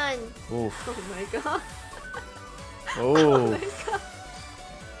 Come on. Oof. Oh my god. Oof.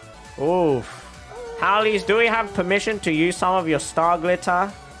 Oof. Howleys, do we have permission to use some of your Star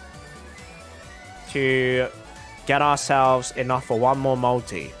Glitter to get ourselves enough for one more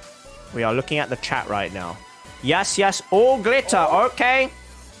multi? We are looking at the chat right now. Yes, yes, all glitter. Okay.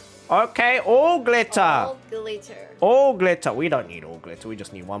 Okay, all glitter. All glitter. All glitter. We don't need all glitter. We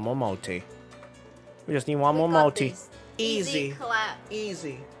just need one more multi. We just need one more multi. This. Easy. Clap.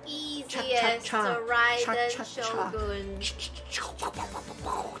 Easy. Easiest to Raiden Shogun.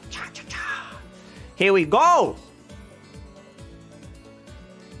 Here we go.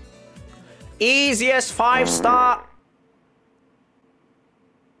 Easiest 5-star.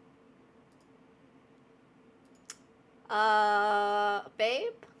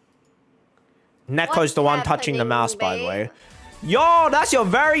 Babe? Neko's the one touching the mouse, by the way. Yo, that's your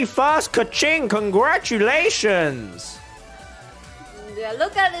very first Kaching. Congratulations. Yeah,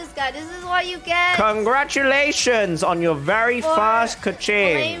 look at this guy. This is what you get. Congratulations on your very first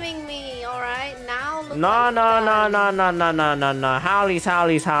Kaching. Blaming me, alright? Now look No. Howleys.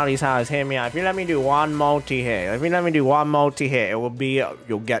 Hear me out. If you let me do one multi here, it will be,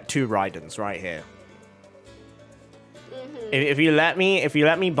 you'll get 2 Raidens right here. If you let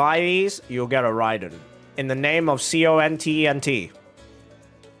me buy these, you'll get a Raiden. In the name of CONTENT.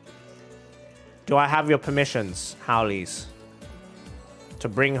 Do I have your permissions, Howleys? to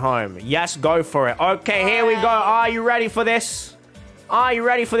bring home. Yes, go for it. Okay, here we go. Are you ready for this? Are you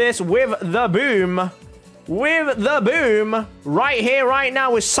ready for this? With the boom. With the boom. Right here, right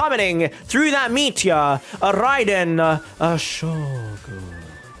now, we're summoning through that meteor a Raiden Shogun.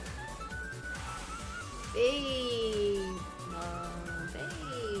 Babe.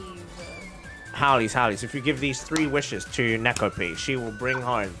 Howlies, if you give these 3 wishes to Nekopi, she will bring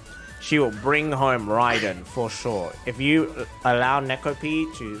home Raiden for sure. If you allow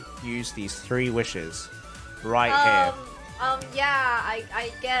Nekopi to use these 3 wishes right here. Yeah,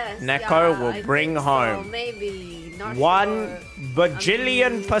 I guess. Neko will bring home. So, maybe. Not 1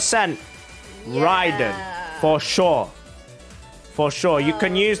 bajillion percent Raiden. For sure. For sure. You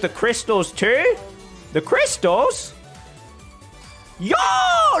can use the crystals too. The crystals? Yo!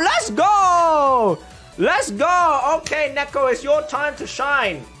 Let's go! Let's go! Okay, Neko, it's your time to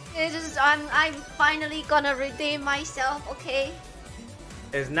shine. I'm finally gonna redeem myself, okay?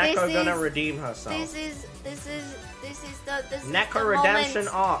 Is Neko gonna redeem herself? This is Neko the redemption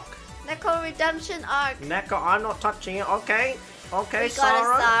moment. arc. Neko redemption arc. Neko, I'm not touching it. Okay. Okay, We got a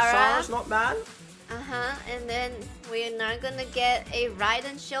Sarah. Sarah's not bad. And then we're now gonna get a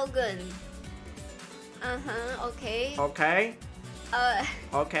Raiden Shogun. Okay. Okay.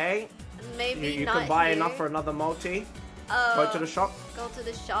 Okay. Maybe You not can buy here. enough for another multi. Go to the shop. Go to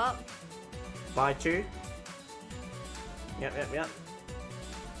the shop. Buy 2. Yep.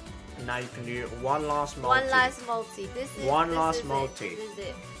 And now you can do 1 last multi. One last multi. This is One last is multi. It.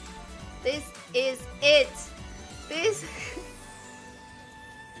 This is it. This is it. This.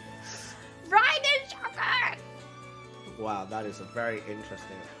 Raiden Shogun. Wow, that is a very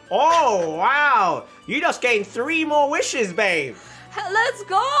interesting. Oh wow! You just gained 3 more wishes, babe. Let's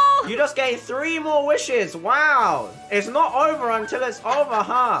go. You just gained 3 more wishes. Wow! It's not over until it's over,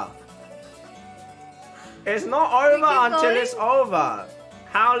 huh? It's not over until going? it's over.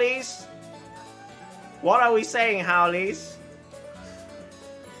 Howlies? What are we saying, Howlies?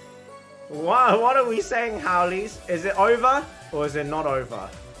 What are we saying, Howlies? Is it over or is it not over?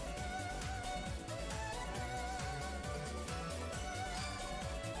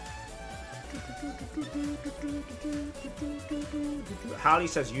 Howley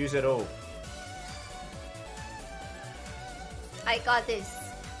says use it all. I got this.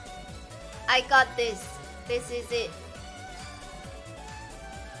 I got this. This is it.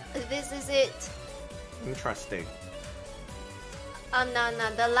 This is it. Interesting. No,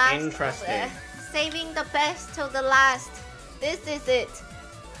 the last. Interesting. Saving the best till the last. This is it.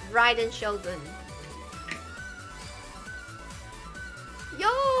 Raiden Shogun. Yo!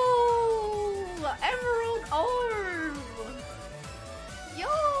 Emerald Orb! Yo!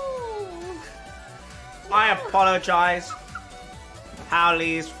 I apologize,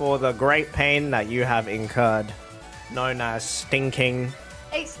 Howlies, for the great pain that you have incurred, known as stinking.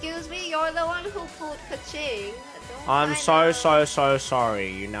 Excuse me, you're the one who pulled Kaching. I'm so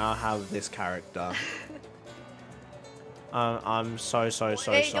sorry. You now have this character. I'm so Hey,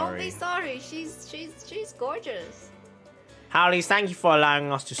 sorry. don't be sorry. She's gorgeous. Howlies, thank you for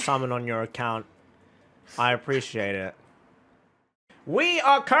allowing us to summon on your account. I appreciate it. We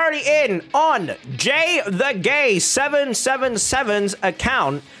are currently in on Jay the Gay 777's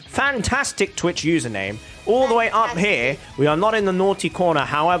account. Fantastic Twitch username. All the way up here. We are not in the naughty corner.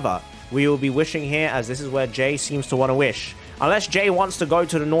 However, we will be wishing here as this is where Jay seems to want to wish. Unless Jay wants to go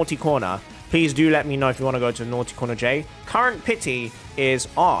to the naughty corner, please do let me know if you want to go to the naughty corner, Jay. Current pity is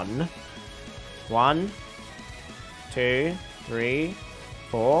on 1, 2, 3,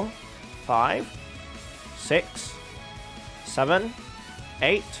 4, 5, 6, 7,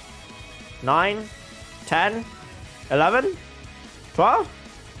 8, 9, 10, 11, 12.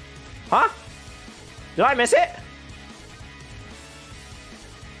 Huh? Did I miss it?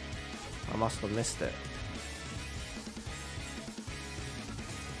 I must have missed it.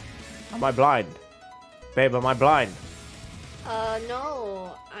 Am I blind? Babe, am I blind?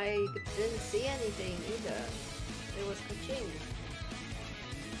 No, I didn't see anything either. It was Kaching.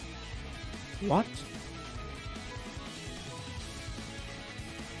 What?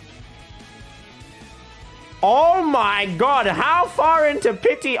 Oh my god, how far into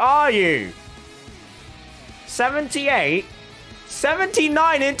pity are you? 78?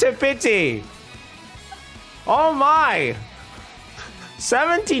 79 into pity! Oh my!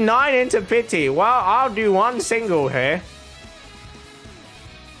 79 into pity. Well, I'll do one single here.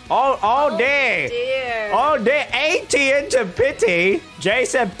 Oh dear. Oh dear. 80 into pity. Jay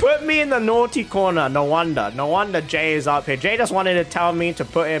said, put me in the naughty corner. No wonder Jay is up here. Jay just wanted to tell me to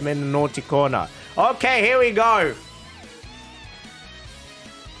put him in the naughty corner. Okay, here we go.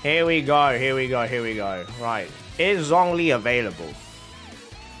 Here we go. Right. Is Zhongli available?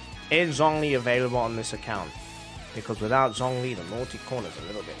 Is Zhongli available on this account? Because without Zhongli, the naughty corner is a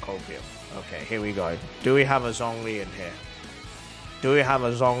little bit copious. Okay, here we go. Do we have a Zhongli in here? Do we have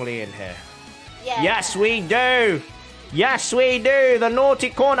a Zhongli in here? Yeah. Yes, we do! Yes, we do! The naughty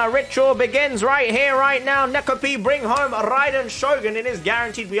corner ritual begins right here, right now. Nekopi, bring home Raiden Shogun. It is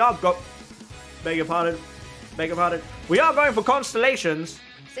guaranteed we are Beg your pardon. Beg your pardon. We are going for constellations.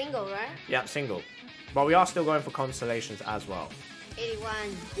 Single, right? Yeah, single. But we are still going for constellations as well. 81.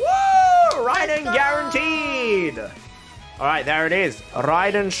 Woo! Raiden guaranteed! Alright, there it is.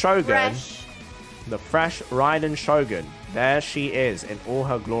 Raiden Shogun. Fresh. The fresh Raiden Shogun. There she is in all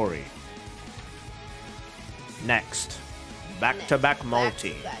her glory. Next. Back-to-back multi.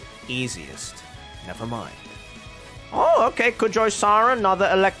 Back-to-back. Easiest. Never mind. Oh, okay. Kujo-Sara, another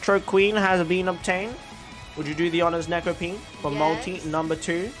Electro Queen, has been obtained. Would you do the honors, Nekopine, for Yes. multi number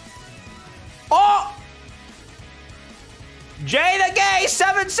 2? Oh! Jay the Gay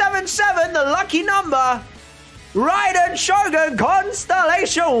 777, the lucky number. Raiden Shogun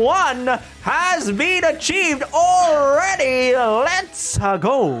Constellation 1 has been achieved already. Let's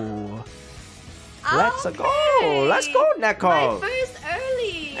go. Let's go. Let's go, Neko. My first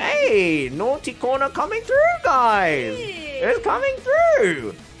early. Hey, naughty corner coming through, guys. Hey. It's coming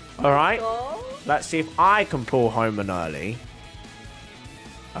through. All right. Go. Let's see if I can pull home an early.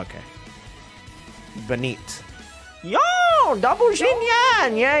 Okay. Benit. Yo, double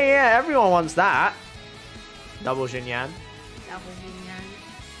Xinyan. Yeah. Everyone wants that. Double Xinyan. Double Yin.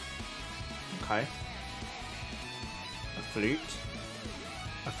 Okay. A flute.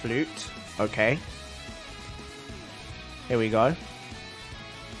 A flute. Okay. Here we go.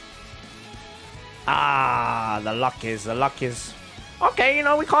 Ah, the luck is. Okay, you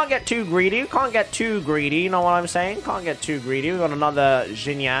know, we can't get too greedy. You know what I'm saying? Can't get too greedy. We got another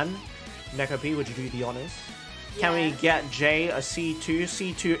Xinyan. Nekopi, would you do the honors? Can we Yes. get Jay a C2?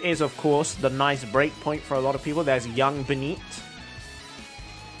 C2 is, of course, the nice break point for a lot of people. There's young Benit.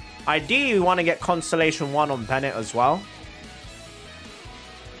 Ideally, we want to get Constellation 1 on Bennett as well.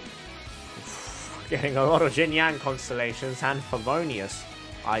 Getting a lot of Jin-Yang constellations and Favonius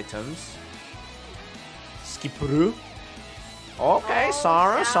items. Skipuru. Okay, Oh,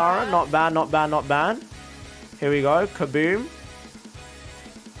 Sarah. Sarah. Not bad. Here we go. Kaboom.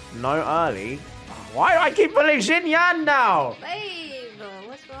 No early. Why do I keep pulling Jin-Yan now? Babe,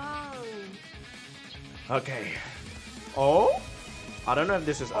 what's wrong? Okay. Oh? I don't know if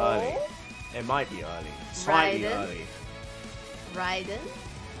this is early. Oh? It might be early. Slightly Raiden. early. Raiden.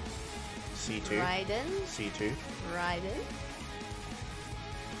 C2. Raiden. C2. Raiden.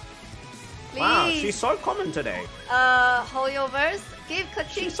 Please. Wow, she's so common today. Hold your verse. Give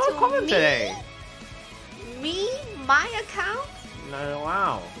critique She's so to common me. today. Me, my account, No,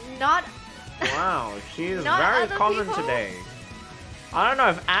 wow. not. Wow, she is Not very other common people? today. I don't know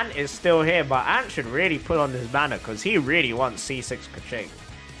if Ant is still here, but Ant should really put on this banner because he really wants C6 Kaching.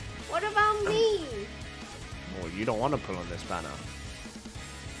 What about me? Well, you don't want to put on this banner.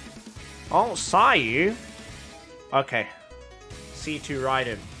 Oh, Sayu. Okay. C2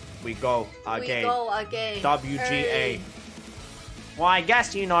 Raiden. We go again. We go again. WGA. Early. Well, I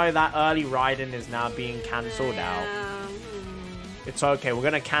guess you know that early Raiden is now being cancelled out. It's okay. We're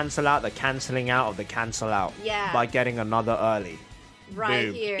going to cancel out the cancelling out of the cancel out. Yeah. By getting another early. Right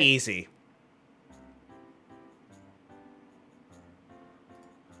Boom. here. Easy.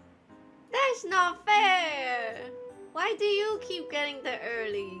 That's not fair. Why do you keep getting the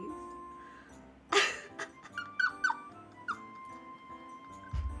early?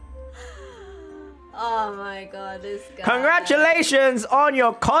 Oh my god, this guy. Congratulations on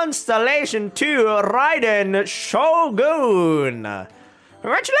your Constellation 2 Raiden Shogun.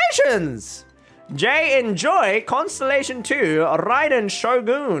 Congratulations. Jay, enjoy Constellation 2 Raiden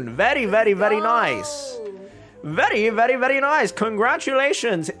Shogun. Very nice. Very nice.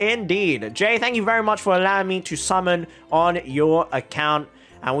 Congratulations indeed. Jay, thank you very much for allowing me to summon on your account.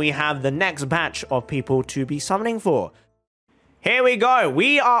 And we have the next batch of people to be summoning for. Here we go.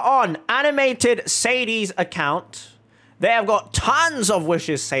 We are on Animated Sadie's account. They have got tons of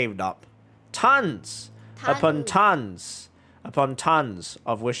wishes saved up. Tons. Upon tons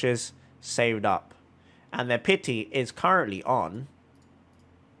of wishes saved up. And their pity is currently on.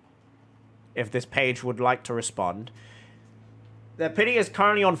 If this page would like to respond. Their pity is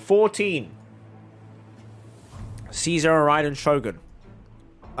currently on 14. Caesar Raiden Shogun.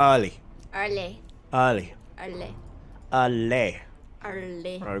 Early. Early. Early. Early. Early.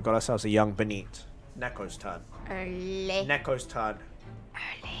 Early. Right, we've got ourselves a young Benit. Neko's turn. Early. Neko's turn.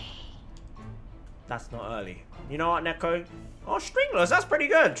 Early. That's not early. You know what, Neko? Oh, Stringless. That's pretty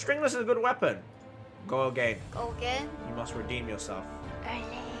good. Stringless is a good weapon. Go again. Go again. You must redeem yourself. Early.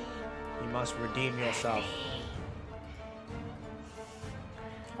 You must redeem yourself.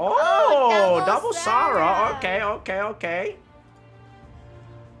 Oh, double Sarah. Okay, okay, okay.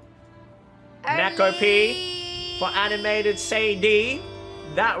 Neko P for animated Sadie.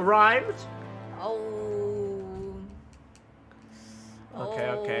 That rhymed. Oh. Okay,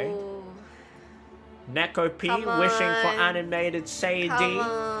 okay. Oh. Neko P Come wishing for on. animated Sadie. Come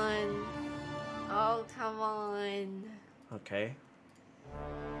on. Oh, come on. Okay.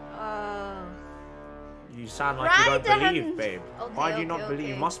 Oh. You sound like you don't believe, babe. Okay, Why do you okay, not believe?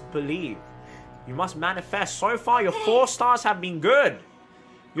 You okay. must believe. You must manifest. So far, your 4 stars have been good.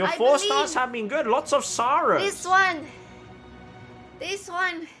 Your I 4 believe. stars have been good. Lots of Saras. This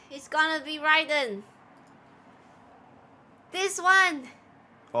one is gonna be Raiden. This one.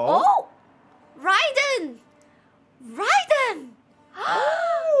 Oh. Raiden! Raiden!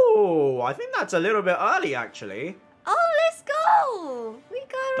 Oh, I think that's a little bit early, actually. Oh, let's go! We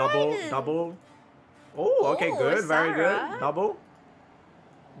got Double, Raiden. double. Oh, okay, Oh, good. Very Sarah. good. Double.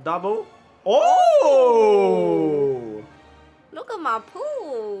 Double. Oh! Look at my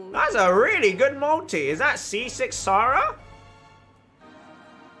pool. That's a really good multi. Is that C6 Sarah?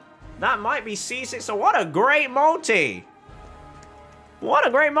 That might be C6. So what a great multi. What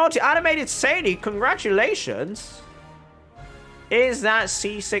a great multi. Animated Sadie, congratulations. Is that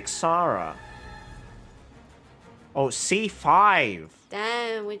C6 Sarah? Oh, C5.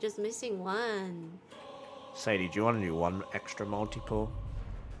 Damn, we're just missing one. Sadie, do you want to do one extra multi-pull?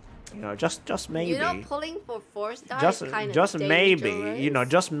 You know, just maybe. You know, pulling for 4 stars is kind of just maybe. dangerous. You know,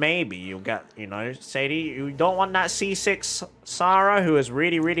 just maybe you'll get. You know, Sadie, you don't want that C6 Sarah who is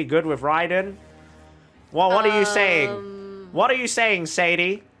really, really good with Raiden. Well, what are you saying? What are you saying,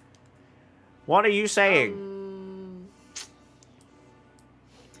 Sadie? What are you saying?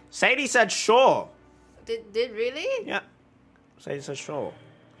 Sadie said sure. Did really? Yeah. Sadie said sure.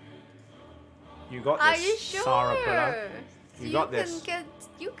 You got this, Are you sure? Sarah Pillar. You got this.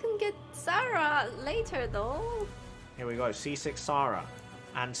 You can get Sarah later though. Here we go. C6 Sarah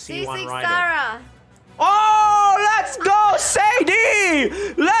and C1 C6 Raiden. Sarah. Oh, let's go,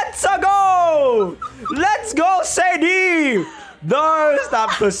 Sadie! Let's go! Let's go, Sadie! Those that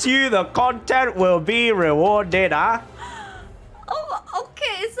pursue the content will be rewarded, huh? Oh,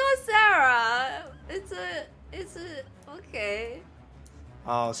 okay. It's not Sarah. It's a. Okay.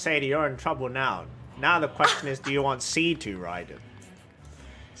 Oh, Sadie, you're in trouble now. Now the question is, do you want C2 Raiden?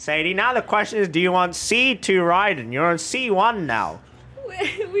 Sadie, now the question is, do you want C2 Raiden? You're on C1 now.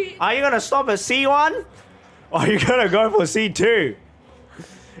 Are you gonna stop at C1? Or are you gonna go for C2?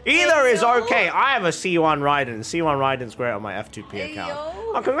 Either is okay. I have a C1 Raiden. C1 Raiden's great on my F2P account.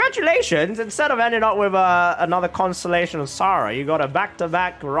 Oh, congratulations. Instead of ending up with another constellation of Sarah, you got a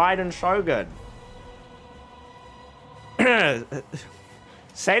back-to-back Raiden Shogun.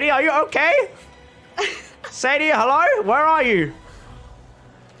 Sadie, are you okay? Sadie, hello? Where are you?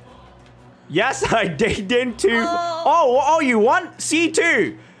 Yes, I digged into... Oh, you want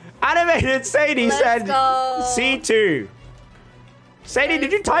C2? Animated Sadie said C2. Sadie,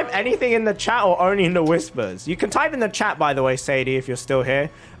 did you type anything in the chat or only in the whispers? You can type in the chat, by the way, Sadie, if you're still here.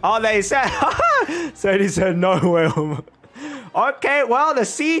 Oh, they said... Sadie said no way. Okay, well, the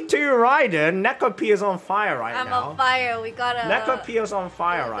C2 Raiden, Neko P is on fire right now. I'm on fire. We gotta... Neko P is on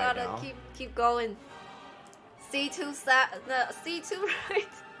fire right now. We gotta keep going. C2 right.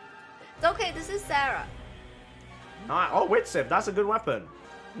 It's okay, this is Sarah. Nice. Oh, Witsif, that's a good weapon.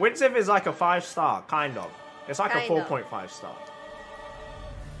 Witsif is like a 5-star, kind of. It's like a 4.5 star.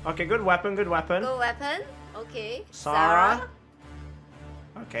 Okay, good weapon, good weapon. Good weapon. Okay. Sarah.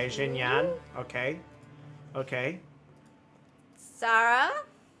 Okay, Jin Yan. Okay. Okay. Sarah.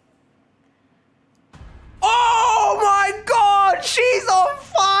 Oh my god! She's on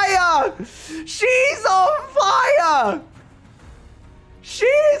fire! She's on fire!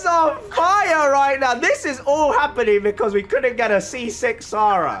 She's on fire right now. This is all happening because we couldn't get a C6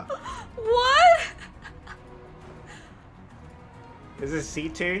 Sarah. What? Is this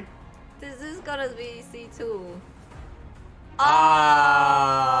C2? This is gonna be C2.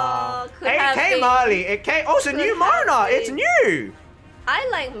 It came early. It came. Oh, it's a new Mona. It's new. I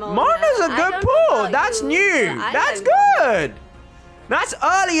like Mona. Mona's a good pull. That's new. That's good. That's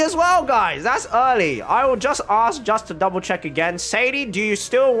early as well, guys. That's early. I will just ask just to double check again. Sadie, do you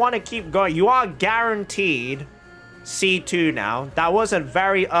still want to keep going? You are guaranteed C2 now. That was a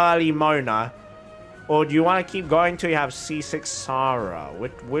very early Mona. Or do you want to keep going till you have C6 Sarah?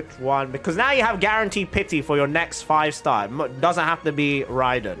 Which one? Because now you have guaranteed pity for your next 5-star. Doesn't have to be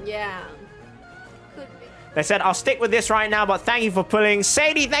Raiden. Yeah. Could be. They said, I'll stick with this right now, but thank you for pulling.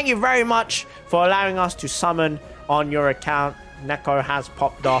 Sadie, thank you very much for allowing us to summon on your account. Neko has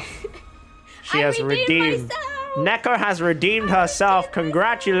popped off. She has redeemed. Neko has redeemed herself.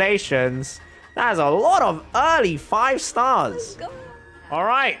 Congratulations. That is a lot of early 5 stars. All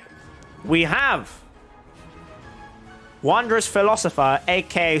right. We have Wondrous Philosopher,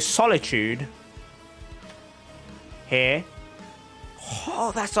 aka Solitude. Here.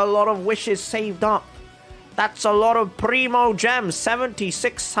 Oh, that's a lot of wishes saved up. That's a lot of primo gems.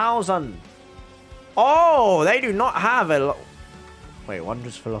 76,000. Oh, they do not have a... Wait,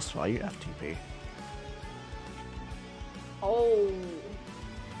 Wondrous Philosopher, are you FTP? Oh.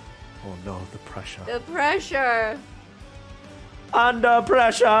 Oh no, the pressure. The pressure. Under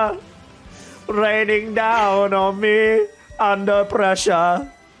pressure. Raining down on me. Under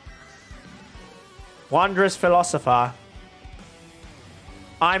pressure. Wondrous Philosopher.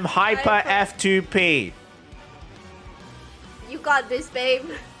 I'm hyper F2P. You got this, babe.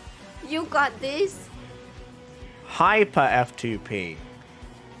 You got this. Hyper F2P.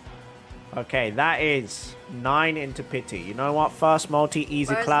 Okay, that is 9 into pity. You know what? First multi,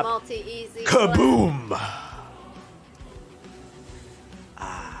 easy First clap. multi, easy Kaboom!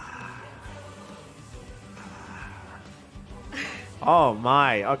 Oh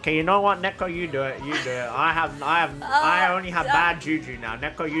my. Okay, you know what, Neko, you do it. You do it. I only have bad juju now.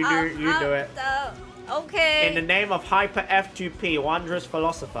 Neko, you do it. Okay. In the name of Hyper F2P, Wondrous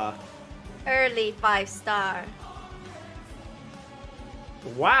Philosopher. Early 5-star.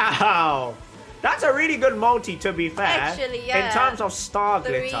 Wow. That's a really good multi, to be fair. Actually, yeah. In terms of star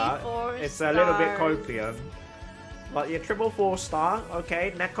 3, glitter, 4 it's a little bit stars. copium. But your triple 4-star,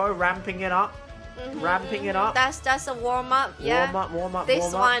 okay. Neko ramping it up. Ramping it up. That's a warm up, yeah. Warm up.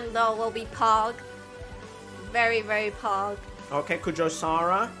 This one though will be Pog. Very, very Pog. Okay,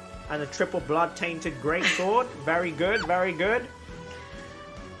 Kujosara and a triple blood tainted great sword. Very good, very good.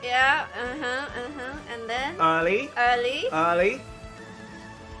 Yeah, and then Early.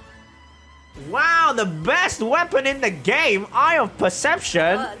 Wow, the best weapon in the game, Eye of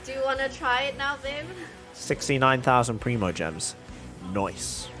Perception. Do you wanna try it now, babe? 69,000 primo gems.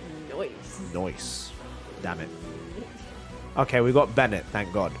 Nice. Noise. Damn it. Okay, we got Bennett,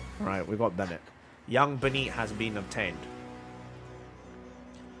 thank God. Alright, we got Bennett. Young Benit has been obtained.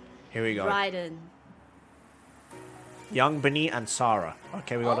 Here we go. Raiden. Young Benit and Sarah.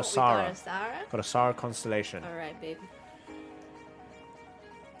 Okay, we got a Sarah. We got a Sarah? Got a Sarah constellation. Alright, babe.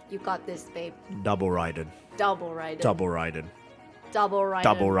 You got this, babe. Double Raiden. Double Raiden. Double Raiden. Double Raiden.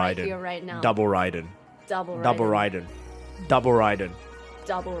 Double Right Raiden. here, right now. Double Raiden. Double Raiden. Double Raiden. Double Raiden.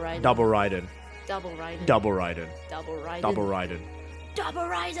 Double Raiden. Double Raiden. Double Raiden. Double Raiden. Double Raiden. Double Raiden. Double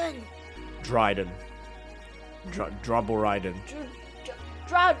Raiden. Dryden. Drubble Raiden.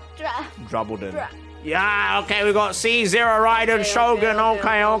 Drubbledon. Yeah, okay, we got C0 Raiden Shogun.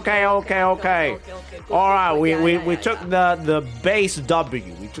 Okay. Alright, we took the base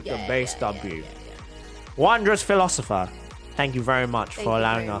W. We took the base W. Wondrous Philosopher, thank you very much for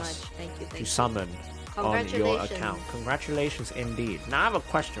allowing us to summon on your account. Congratulations indeed. Now I have a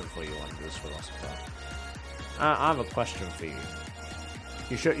question for you, Wondrous Philosopher. I have a question for you.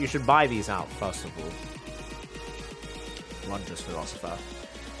 You should buy these out first of all. Wondrous Philosopher.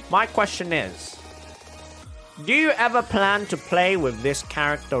 My question is, do you ever plan to play with this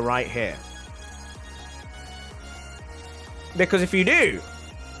character right here? Because if you do,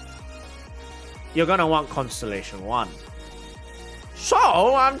 you're gonna want Constellation 1.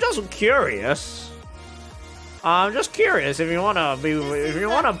 So, I'm just curious. if you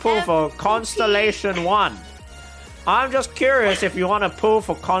wanna pull for Constellation 1. I'm just curious if you wanna pull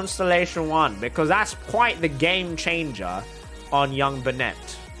for Constellation 1, because that's quite the game changer on Young Bennett.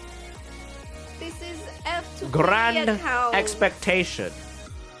 This is F2P Grand account. expectation.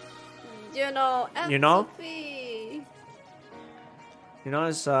 You know, F2P. You know,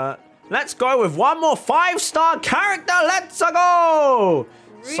 it's let's go with one more 5-star character. Let's go.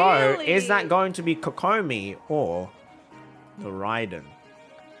 Really? So, is that going to be Kokomi or the Raiden?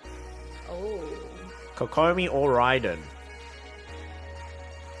 Oh. Kokomi or Raiden?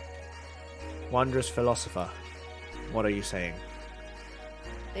 Wondrous Philosopher. What are you saying?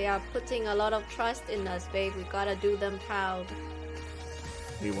 They are putting a lot of trust in us, babe. We gotta do them proud.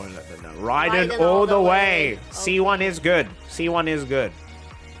 We won't let them know. Raiden all the way. Okay. C1 is good. C1 is good.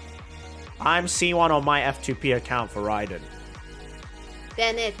 I'm C1 on my F2P account for Raiden.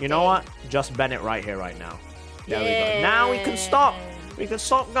 Bennett. You know what? Just Bennett right here, right now. There we go. Now we can stop. We can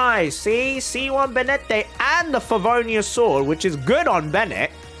stop, guys. See? C1 Benette and the Favonia Sword, which is good on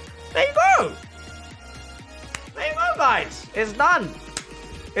Bennett. There you go. There you go, guys. It's done.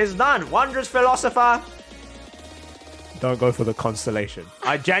 It's done. Wondrous Philosopher. Don't go for the Constellation.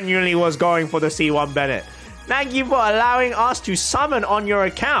 I genuinely was going for the C1 Bennett. Thank you for allowing us to summon on your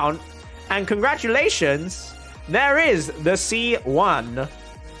account. And congratulations, there is the C1,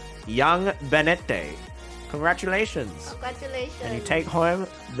 Young Benete. Congratulations. Congratulations. And you take home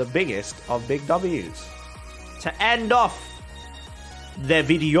the biggest of big W's. To end off the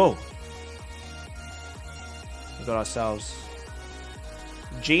video, we got ourselves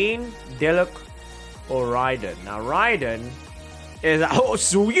Jean, Diluk, or Raiden. Now Raiden is... Oh,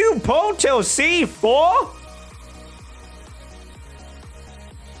 so you pulled till C4?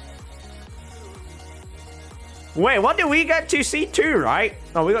 Wait, what did we get to C2, right?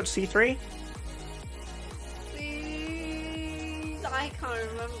 No, we got to C3? I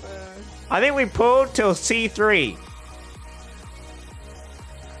can't remember. I think we pulled till C3.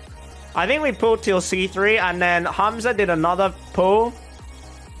 I think we pulled till C3, and then Hamza did another pull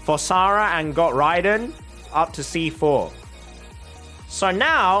for Sarah and got Raiden up to C4. So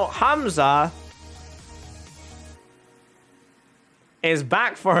now Hamza is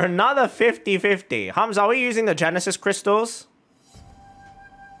back for another 50-50. Hamza, are we using the Genesis crystals?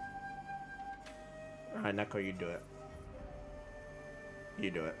 Alright, Neko, you do it. You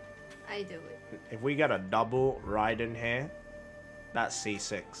do it. I do it. If we get a double Raiden here, that's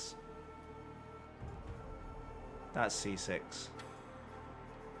C6. That's C6.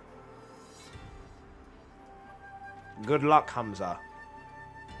 Good luck, Hamza.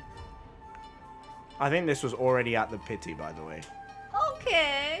 I think this was already at the pity, by the way.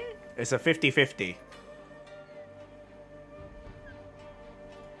 Okay. It's a 50-50.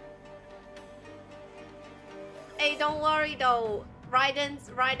 Hey, don't worry though.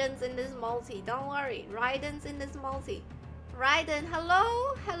 Raiden's in this multi. Don't worry. Raiden's in this multi. Raiden,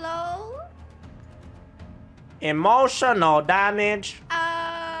 hello? Hello? Emotional damage.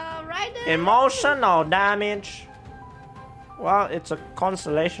 Raiden? Emotional damage. Well, it's a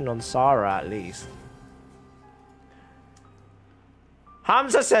consolation on Sarah, at least.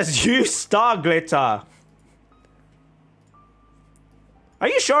 Hamza says, use star glitter. Are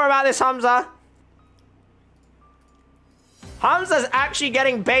you sure about this, Hamza? Hamza's actually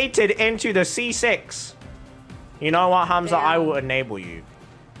getting baited into the C6. You know what, Hamza? Damn. I will enable you.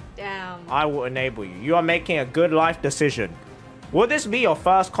 Damn. I will enable you. You are making a good life decision. Will this be your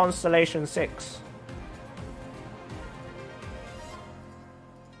first Constellation 6?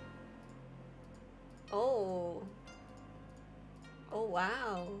 Oh. Oh,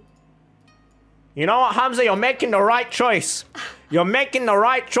 wow. You know what, Hamza? You're making the right choice. You're making the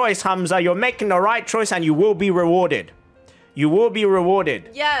right choice, Hamza. You're making the right choice, and you will be rewarded. You will be rewarded.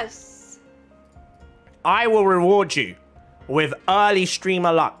 Yes. I will reward you with early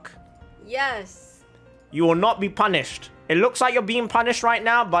streamer luck. Yes. You will not be punished. It looks like you're being punished right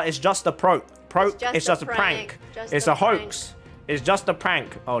now, but it's just a it's just a prank. It's a hoax. It's just a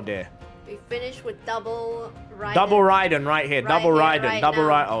prank. Oh dear. We finished with double Raiden. Double Raiden right here. Double Raiden. Right double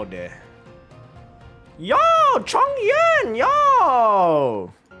now. Raiden. Oh dear. Yo, Chong Yun.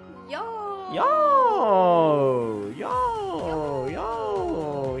 Yo. Yo. Yo. Yo.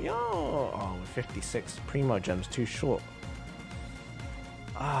 Yo. Yo. Oh, 56 Primo Gems too short.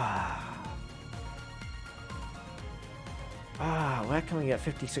 Where can we get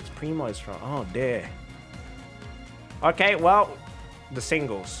 56 Primos from? Oh dear. Okay, well, the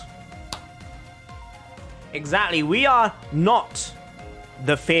singles. Exactly, we are not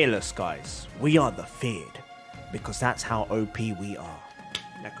the fearless, guys. We are the feared. Because that's how OP we are.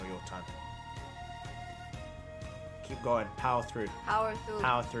 Neko, your turn. Keep going, power through. Power through.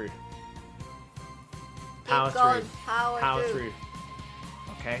 Power through. Keep Power going. through. Power through. through.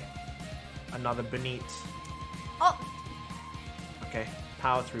 Okay. Another Benit. Oh. Okay.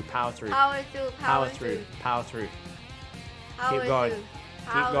 Power through, power through. Power through. Power through. Power through. Power Keep going. through.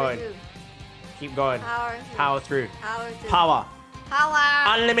 Keep Power going. through. Keep going. Power through. Power through. Power through. Power.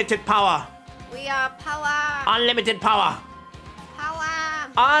 Power. Unlimited power. We are power. Unlimited power.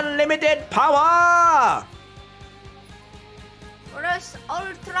 Power. Unlimited power. Plus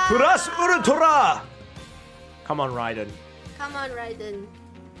ultra. Plus ultra. Come on, Raiden. Come on, Raiden.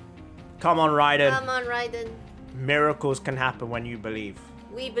 Come on, Raiden. Come on, Raiden. Miracles can happen when you believe.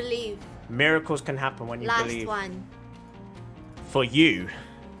 We believe. Miracles can happen when you Last believe. one. For you,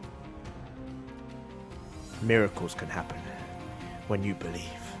 miracles can happen when you believe.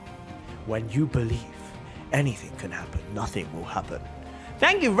 When you believe, anything can happen. Nothing will happen.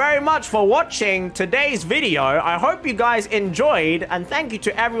 Thank you very much for watching today's video. I hope you guys enjoyed, and thank you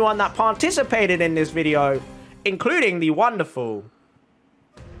to everyone that participated in this video, including the wonderful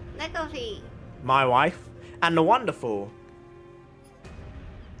Nekofi. my wife and the wonderful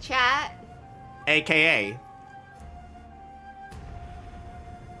Chat. aka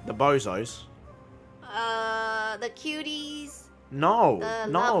the bozos. The cuties. No, the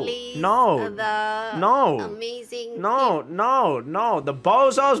no, lovelies, no, the no, amazing no, no. The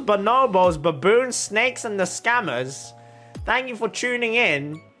bozos, bonobos, baboons, snakes, and the scammers. Thank you for tuning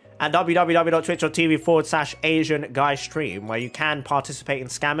in at www.twitch.tv/AsianGuyStream, where you can participate in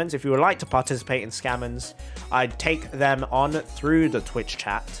scammons. If you would like to participate in scammons, I'd take them on through the Twitch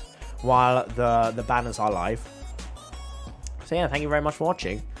chat while the banners are live. So yeah, thank you very much for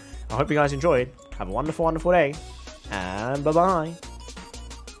watching. I hope you guys enjoyed. Have a wonderful, wonderful day. And bye-bye.